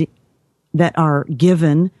that are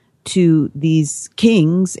given to these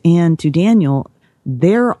kings and to Daniel,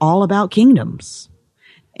 they're all about kingdoms.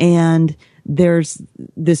 And there's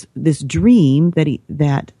this dream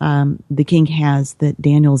that the king has that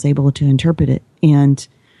Daniel is able to interpret it. And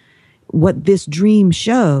what this dream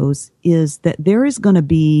shows is that there is going to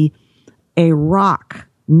be a rock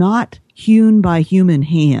not hewn by human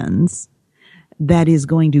hands that is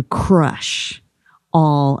going to crush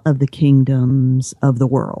all of the kingdoms of the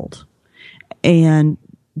world. And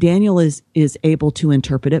Daniel is able to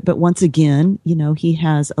interpret it, but once again, he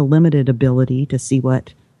has a limited ability to see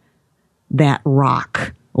what that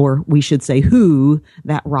rock, or we should say who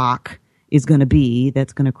that rock is going to be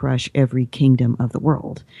that's going to crush every kingdom of the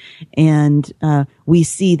world. And we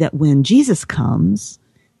see that when Jesus comes,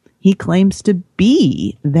 he claims to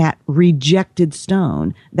be that rejected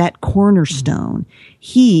stone, that cornerstone.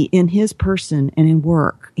 He, in his person and in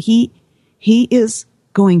work, he is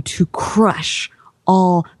going to crush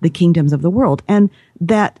all the kingdoms of the world. And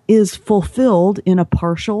that is fulfilled in a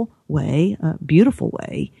partial way, a beautiful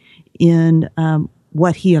way, in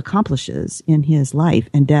what he accomplishes in his life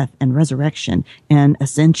and death and resurrection and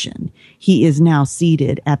ascension. He is now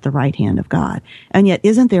seated at the right hand of God. And yet,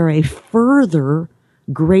 isn't there a further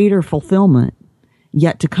greater fulfillment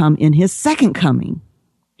yet to come in his second coming,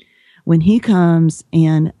 when he comes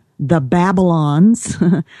and the Babylons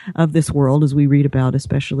of this world, as we read about,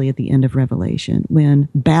 especially at the end of Revelation, when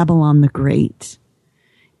Babylon the Great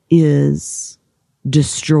is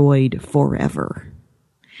destroyed forever.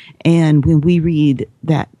 And when we read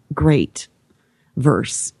that great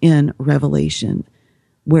verse in Revelation,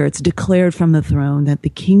 where it's declared from the throne that the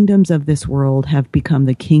kingdoms of this world have become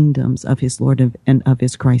the kingdoms of his Lord and of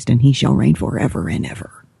his Christ, and he shall reign forever and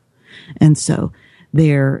ever. And so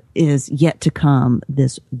there is yet to come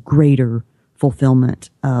this greater fulfillment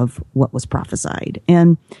of what was prophesied.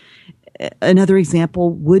 And another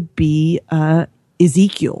example would be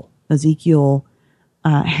Ezekiel. Ezekiel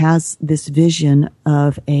has this vision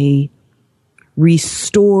of a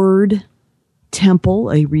restored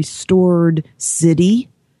temple, a restored city.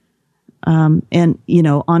 And,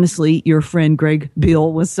 honestly, your friend Greg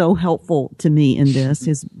Bill was so helpful to me in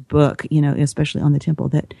his book, especially on the temple,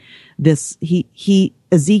 that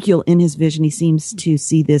Ezekiel in his vision, he seems to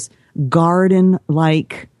see this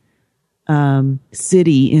garden-like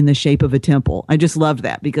city in the shape of a temple. I just loved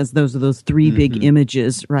that, because those are those three big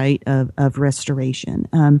images, right, of restoration.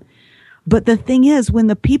 But the thing is, when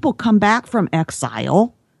the people come back from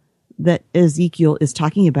exile that Ezekiel is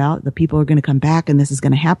talking about, the people are going to come back and this is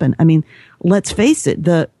going to happen. I mean, let's face it,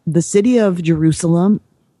 the city of Jerusalem,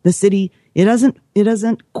 it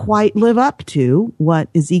doesn't quite live up to what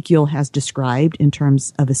Ezekiel has described in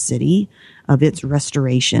terms of a city, of its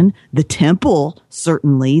restoration. The temple,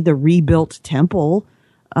 certainly, the rebuilt temple,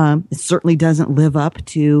 it certainly doesn't live up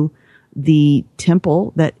to the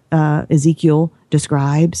temple that Ezekiel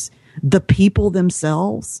describes. The people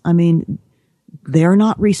themselves, I mean, they're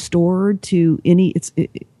not restored to any.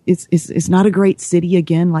 It's not a great city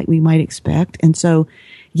again, like we might expect. And so,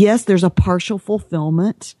 yes, there's a partial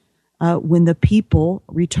fulfillment when the people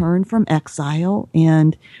return from exile,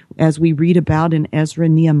 and as we read about in Ezra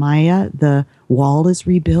and Nehemiah, the wall is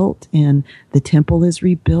rebuilt and the temple is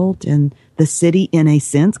rebuilt, and the city, in a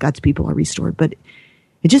sense, God's people are restored. But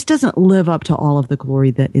it just doesn't live up to all of the glory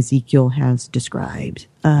that Ezekiel has described.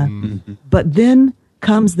 But then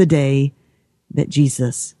comes the day that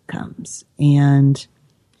Jesus comes, and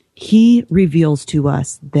he reveals to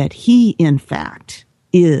us that he, in fact,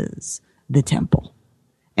 is the temple,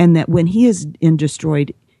 and that when he is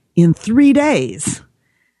destroyed in 3 days,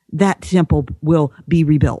 that temple will be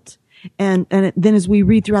rebuilt. And then as we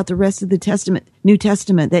read throughout the rest of the New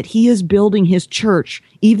Testament, that he is building his church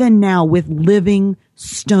even now with living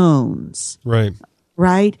stones. Right.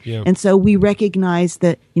 Right? Yeah. And so we recognize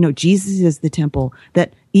that, Jesus is the temple,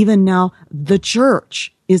 that even now the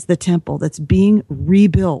church is the temple that's being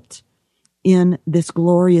rebuilt in this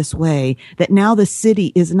glorious way, that now the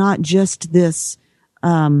city is not just this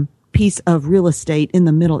piece of real estate in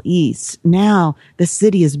the Middle East. Now the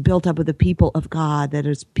city is built up with the people of God, that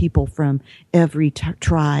is people from every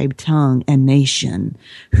tribe, tongue, and nation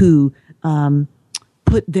who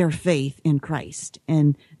put their faith in Christ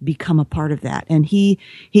and become a part of that. And he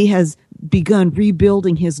has begun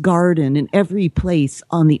rebuilding his garden in every place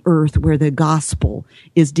on the earth where the gospel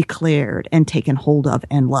is declared and taken hold of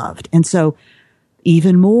and loved. And so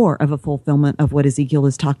even more of a fulfillment of what Ezekiel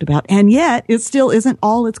has talked about. And yet it still isn't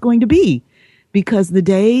all it's going to be, because the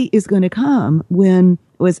day is going to come when,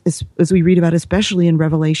 as we read about, especially in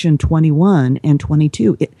Revelation 21 and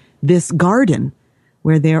 22, this garden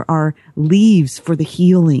where there are leaves for the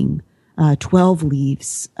healing, 12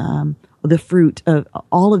 leaves, the fruit of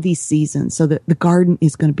all of these seasons, so that the garden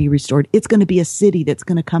is going to be restored. It's going to be a city that's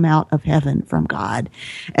going to come out of heaven from God.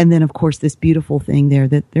 And then, of course, this beautiful thing there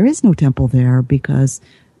that there is no temple there, because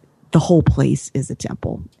the whole place is a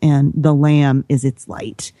temple and the Lamb is its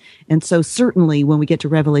light. And so certainly when we get to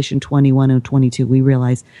Revelation 21 and 22, we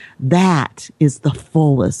realize that is the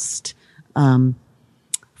fullest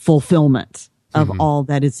fulfillment of all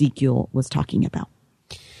that Ezekiel was talking about.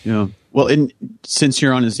 Yeah. Well, since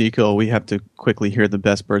you're on Ezekiel, we have to quickly hear the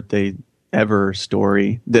best birthday ever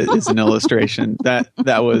story that is an illustration. That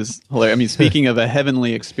was hilarious. I mean, speaking of a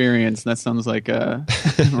heavenly experience, that sounds like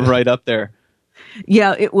right up there.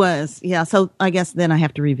 Yeah, it was. Yeah. So I guess then I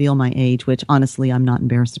have to reveal my age, which honestly I'm not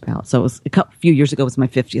embarrassed about. So it was a few years ago, it was my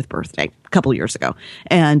 50th birthday, a couple of years ago.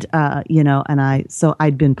 And, so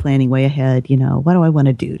I'd been planning way ahead, what do I want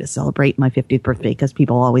to do to celebrate my 50th birthday? Because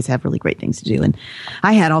people always have really great things to do. And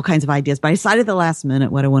I had all kinds of ideas, but I decided at the last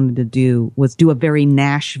minute what I wanted to do was do a very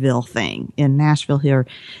Nashville thing. In Nashville here,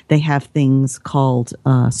 they have things called,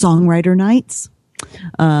 songwriter nights.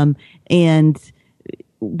 And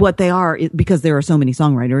what they are, because there are so many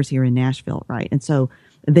songwriters here in Nashville, right? And so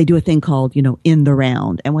they do a thing called, in the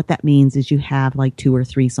round. And what that means is you have like 2 or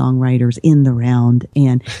 3 songwriters in the round.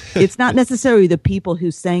 And it's not necessarily the people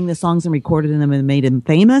who sang the songs and recorded them and made them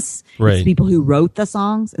famous. Right. It's people who wrote the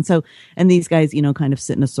songs. And these guys, kind of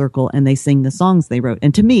sit in a circle and they sing the songs they wrote.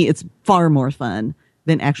 And to me, it's far more fun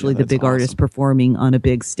than actually the big artist performing on a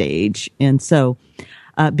big stage. And so,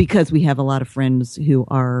 because we have a lot of friends who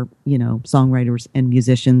are, songwriters and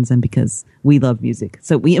musicians, and because we love music.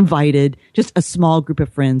 So we invited just a small group of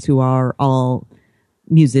friends who are all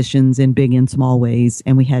musicians in big and small ways.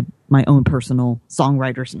 And we had my own personal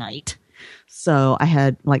songwriters night. So I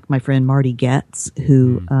had like my friend Marty Getz,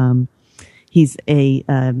 who, he's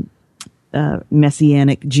a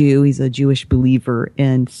Messianic Jew. He's a Jewish believer.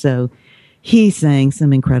 And so he sang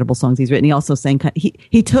some incredible songs he's written. He also sang,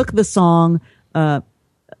 he took the song,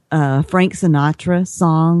 Frank Sinatra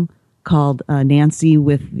song called Nancy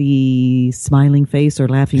with the smiling face or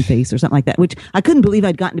laughing face or something like that, which I couldn't believe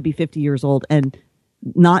I'd gotten to be 50 years old and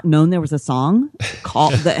not known there was a song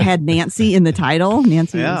called that had Nancy in the title.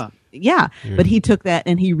 Nancy but he took that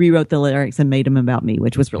and he rewrote the lyrics and made them about me,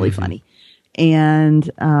 which was really funny.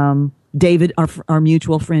 And David, our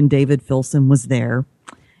mutual friend David Filson, was there.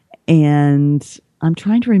 And I'm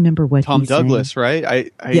trying to remember what Tom Douglas, right?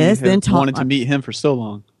 I wanted to meet him for so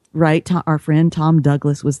long. Right. Our friend Tom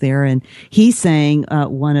Douglas was there, and he sang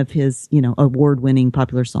one of his, award-winning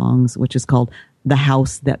popular songs, which is called The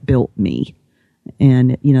House That Built Me.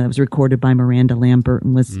 And, it was recorded by Miranda Lambert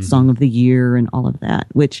and was Song of the Year and all of that,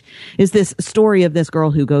 which is this story of this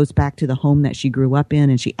girl who goes back to the home that she grew up in,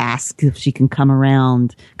 and she asks if she can come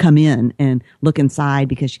in and look inside,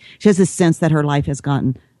 because she has this sense that her life has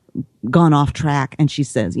gone off track. And she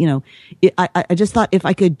says, I just thought if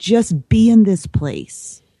I could just be in this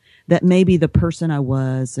place, that maybe the person I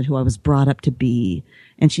was and who I was brought up to be.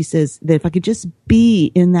 And she says that if I could just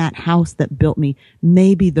be in that house that built me,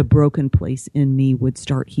 maybe the broken place in me would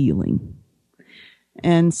start healing.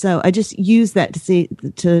 And so I just use that to say,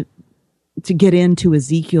 to get into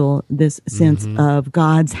Ezekiel, this sense of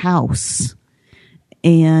God's house,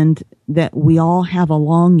 and that we all have a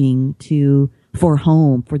longing for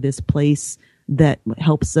home, for this place that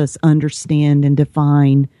helps us understand and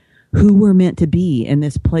define who we're meant to be, in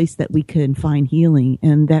this place that we can find healing.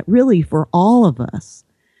 And that really, for all of us,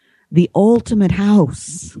 the ultimate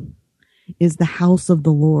house is the house of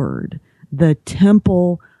the Lord, the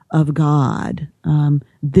temple of God,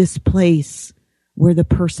 this place where the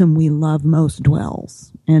person we love most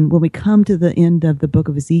dwells. And when we come to the end of the book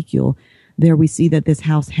of Ezekiel, there we see that this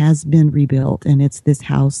house has been rebuilt, and it's this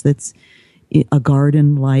house that's a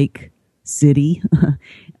garden-like city.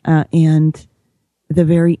 And the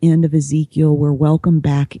very end of Ezekiel, we're welcomed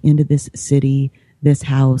back into this city, this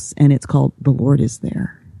house, and it's called The Lord Is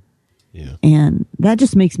There. Yeah. And that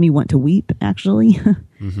just makes me want to weep, actually,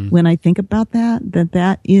 when I think about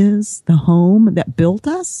that is the home that built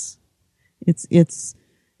us. It's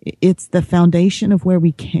the foundation of where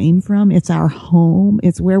we came from. It's our home.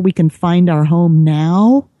 It's where we can find our home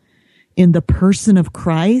now. in the person of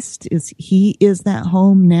Christ. He is that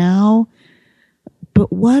home now.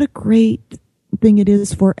 But what a great thing it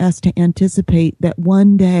is for us to anticipate that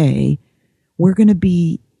one day we're going to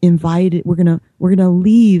be invited. We're going to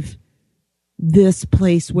leave this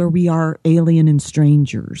place where we are alien and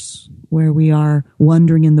strangers, where we are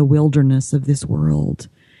wandering in the wilderness of this world.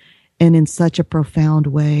 And in such a profound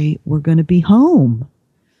way, we're going to be home.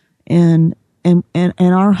 And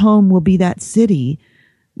our home will be that city,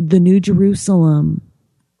 the New Jerusalem,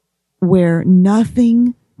 where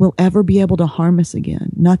nothing will ever be able to harm us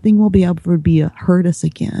again. Nothing will be able to hurt us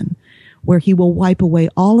again, where he will wipe away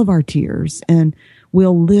all of our tears and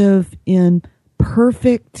we'll live in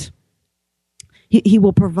perfect. He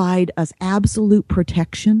will provide us absolute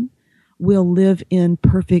protection. We'll live in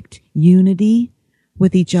perfect unity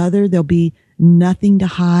with each other. There'll be nothing to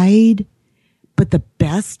hide. But the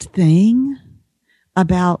best thing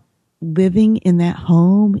about living in that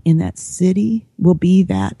home, in that city, will be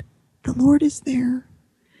that the Lord is there.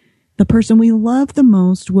 The person we love the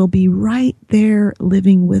most will be right there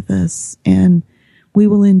living with us, and we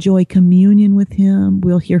will enjoy communion with him.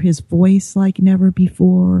 We'll hear his voice like never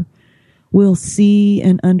before. We'll see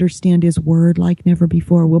and understand his word like never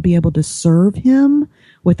before. We'll be able to serve him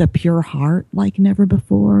with a pure heart like never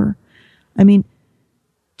before. I mean,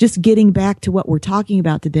 just getting back to what we're talking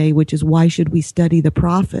about today, which is why should we study the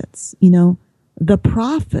prophets? You know, the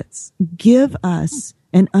prophets give us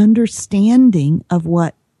an understanding of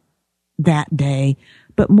what that day,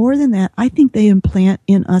 but more than that, I think they implant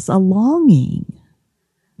in us a longing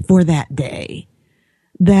for that day.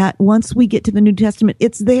 That once we get to the New Testament,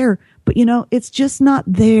 it's there, but you know, it's just not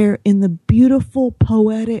there in the beautiful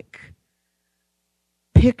poetic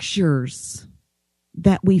pictures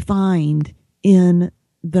that we find in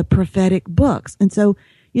the prophetic books. And so,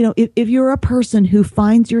 you know, if you're a person who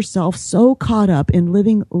finds yourself so caught up in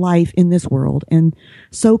living life in this world and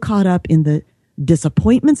so caught up in the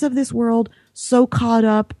disappointments of this world, so caught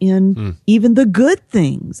up in even the good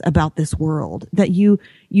things about this world that you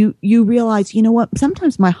realize, you know what,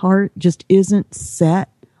 sometimes my heart just isn't set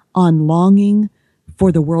on longing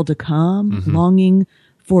for the world to come, longing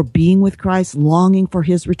for being with Christ, longing for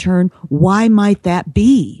his return. Why might that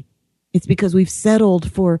be? It's because we've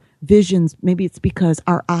settled for visions. Maybe it's because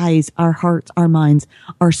our eyes, our hearts, our minds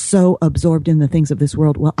are so absorbed in the things of this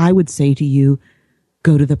world. Well, I would say to you,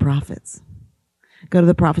 go to the prophets. Go to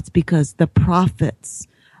the prophets, because the prophets,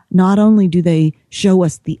 not only do they show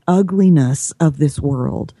us the ugliness of this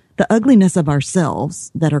world, the ugliness of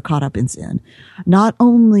ourselves that are caught up in sin, not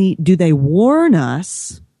only do they warn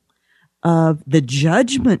us of the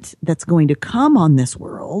judgment that's going to come on this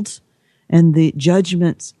world and the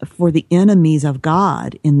judgments for the enemies of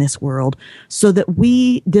God in this world, so that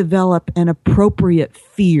we develop an appropriate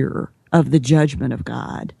fear of the judgment of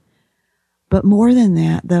God. But more than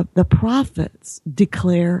that, the prophets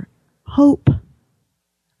declare hope,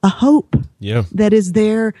 a hope that is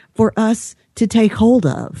there for us to take hold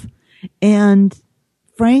of. And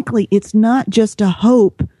frankly, it's not just a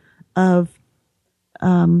hope of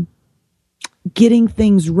getting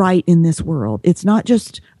things right in this world. It's not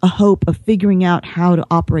just a hope of figuring out how to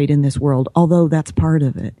operate in this world, although that's part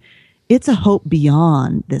of it. It's a hope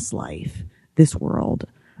beyond this life, this world.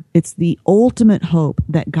 It's the ultimate hope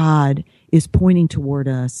that God is pointing toward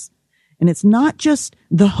us. And it's not just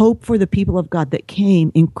the hope for the people of God that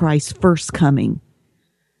came in Christ's first coming,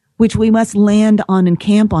 which we must land on and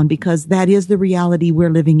camp on, because that is the reality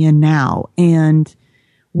we're living in now. And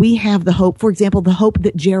we have the hope, for example, the hope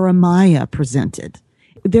that Jeremiah presented.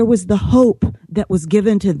 There was the hope that was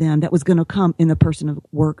given to them that was going to come in the person of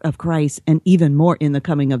work of Christ, and even more in the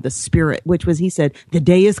coming of the Spirit, which was, he said, the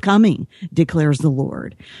day is coming, declares the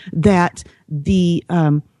Lord, that the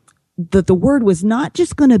word was not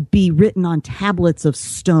just going to be written on tablets of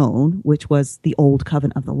stone, which was the old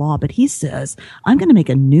covenant of the law, but he says, I'm going to make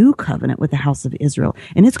a new covenant with the house of Israel,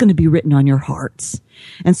 and it's going to be written on your hearts.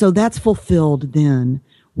 And so that's fulfilled then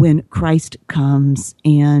when Christ comes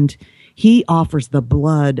and he offers the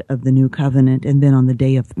blood of the new covenant. And then on the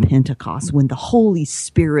day of Pentecost, when the Holy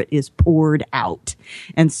Spirit is poured out,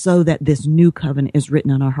 and so that this new covenant is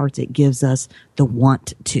written on our hearts, it gives us the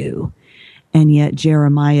want to. And yet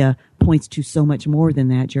Jeremiah points to so much more than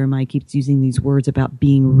that. Jeremiah keeps using these words about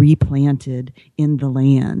being replanted in the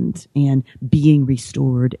land and being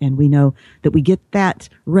restored. And we know that we get that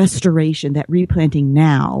restoration, that replanting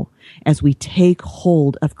now as we take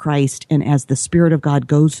hold of Christ and as the Spirit of God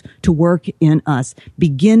goes to work in us,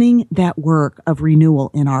 beginning that work of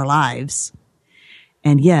renewal in our lives.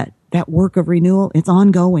 And yet that work of renewal, it's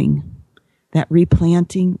ongoing. That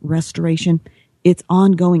replanting, restoration, it's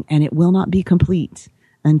ongoing, and it will not be complete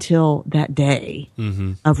until that day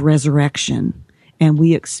of resurrection, and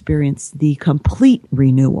we experience the complete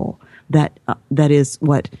renewal that is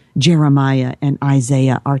what Jeremiah and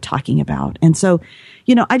Isaiah are talking about. And so,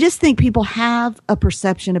 I just think people have a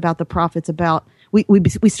perception about the prophets. About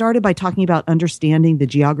we started by talking about understanding the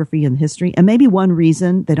geography and history, and maybe one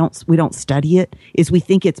reason we don't study it is we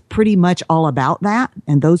think it's pretty much all about that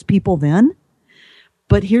and those people then.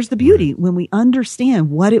 But here's the beauty: when we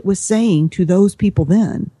understand what it was saying to those people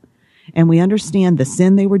then, and we understand the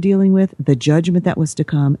sin they were dealing with, the judgment that was to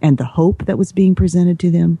come, and the hope that was being presented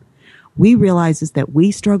to them, we realize is that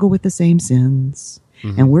we struggle with the same sins,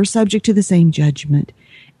 and we're subject to the same judgment,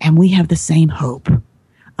 and we have the same hope.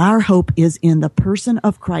 Our hope is in the person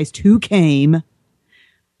of Christ who came,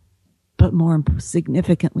 but more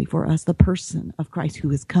significantly for us, the person of Christ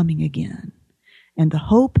who is coming again. And the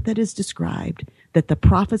hope that is described, that the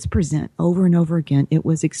prophets present over and over again, it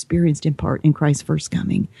was experienced in part in Christ's first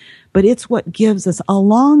coming. But it's what gives us a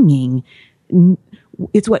longing.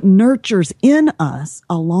 It's what nurtures in us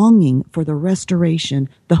a longing for the restoration,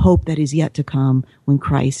 the hope that is yet to come when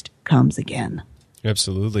Christ comes again.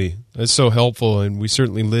 Absolutely. That's so helpful, and we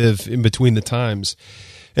certainly live in between the times.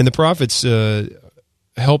 And the prophets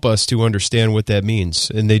help us to understand what that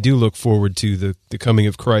means, and they do look forward to the coming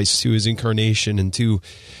of Christ, to his incarnation, and to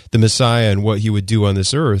the Messiah and what he would do on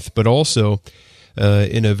this earth. But also,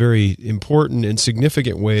 in a very important and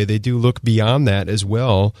significant way, they do look beyond that as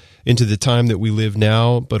well, into the time that we live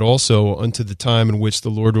now, but also unto the time in which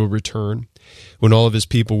the Lord will return, when all of his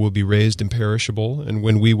people will be raised imperishable, and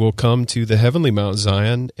when we will come to the heavenly Mount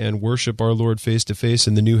Zion and worship our Lord face to face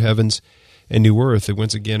in the new heavens and new earth. And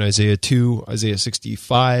once again, Isaiah 2, Isaiah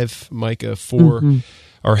 65, Micah 4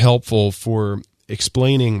 are helpful for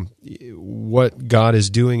explaining what God is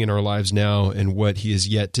doing in our lives now and what he is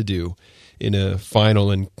yet to do in a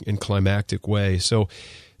final and climactic way. So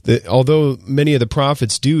although many of the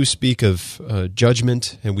prophets do speak of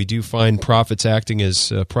judgment, and we do find prophets acting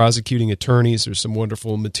as prosecuting attorneys, there's some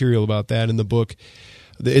wonderful material about that in the book,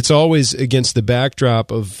 it's always against the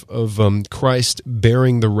backdrop of Christ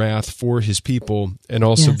bearing the wrath for his people and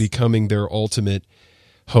also becoming their ultimate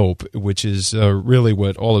hope, which is really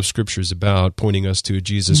what all of Scripture is about, pointing us to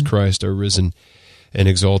Jesus Christ, our risen and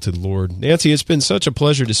exalted Lord. Nancy, it's been such a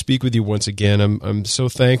pleasure to speak with you once again. I'm so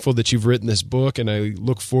thankful that you've written this book, and I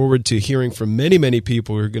look forward to hearing from many, many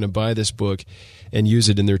people who are going to buy this book and use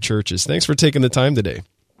it in their churches. Thanks for taking the time today.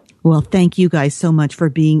 Well, thank you guys so much for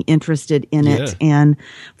being interested in it and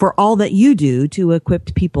for all that you do to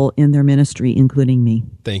equip people in their ministry, including me.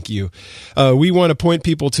 Thank you. We want to point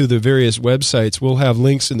people to the various websites. We'll have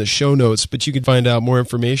links in the show notes, but you can find out more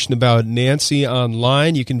information about Nancy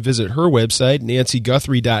online. You can visit her website,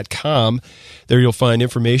 nancyguthrie.com. There you'll find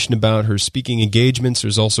information about her speaking engagements.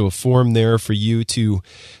 There's also a form there for you to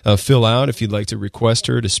fill out if you'd like to request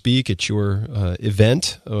her to speak at your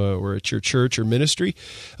event or at your church or ministry.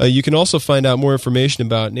 You can also find out more information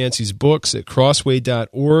about Nancy's books at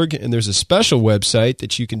crossway.org, and there's a special website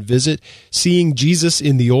that you can visit,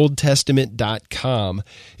 seeingjesusintheoldtestament.com.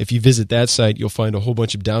 If you visit that site, you'll find a whole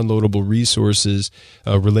bunch of downloadable resources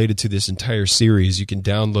related to this entire series. You can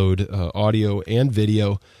download audio and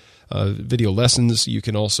video lessons. You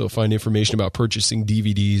can also find information about purchasing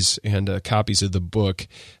DVDs and copies of the book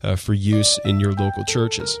for use in your local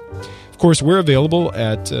churches. Of course, we're available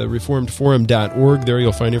at reformedforum.org. There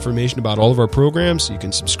you'll find information about all of our programs. You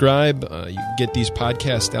can subscribe. You can get these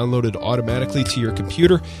podcasts downloaded automatically to your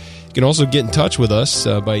computer. You can also get in touch with us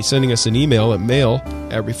by sending us an email at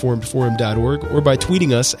mail@reformedforum.org or by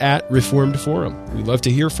tweeting us at reformedforum. We'd love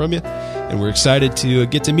to hear from you, and we're excited to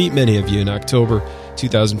get to meet many of you in October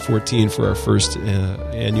 2014 for our first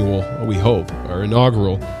annual, we hope, our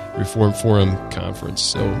inaugural Reformed Forum Conference.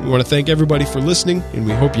 So we want to thank everybody for listening, and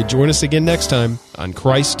we hope you join us again next time on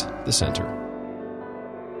Christ the Center.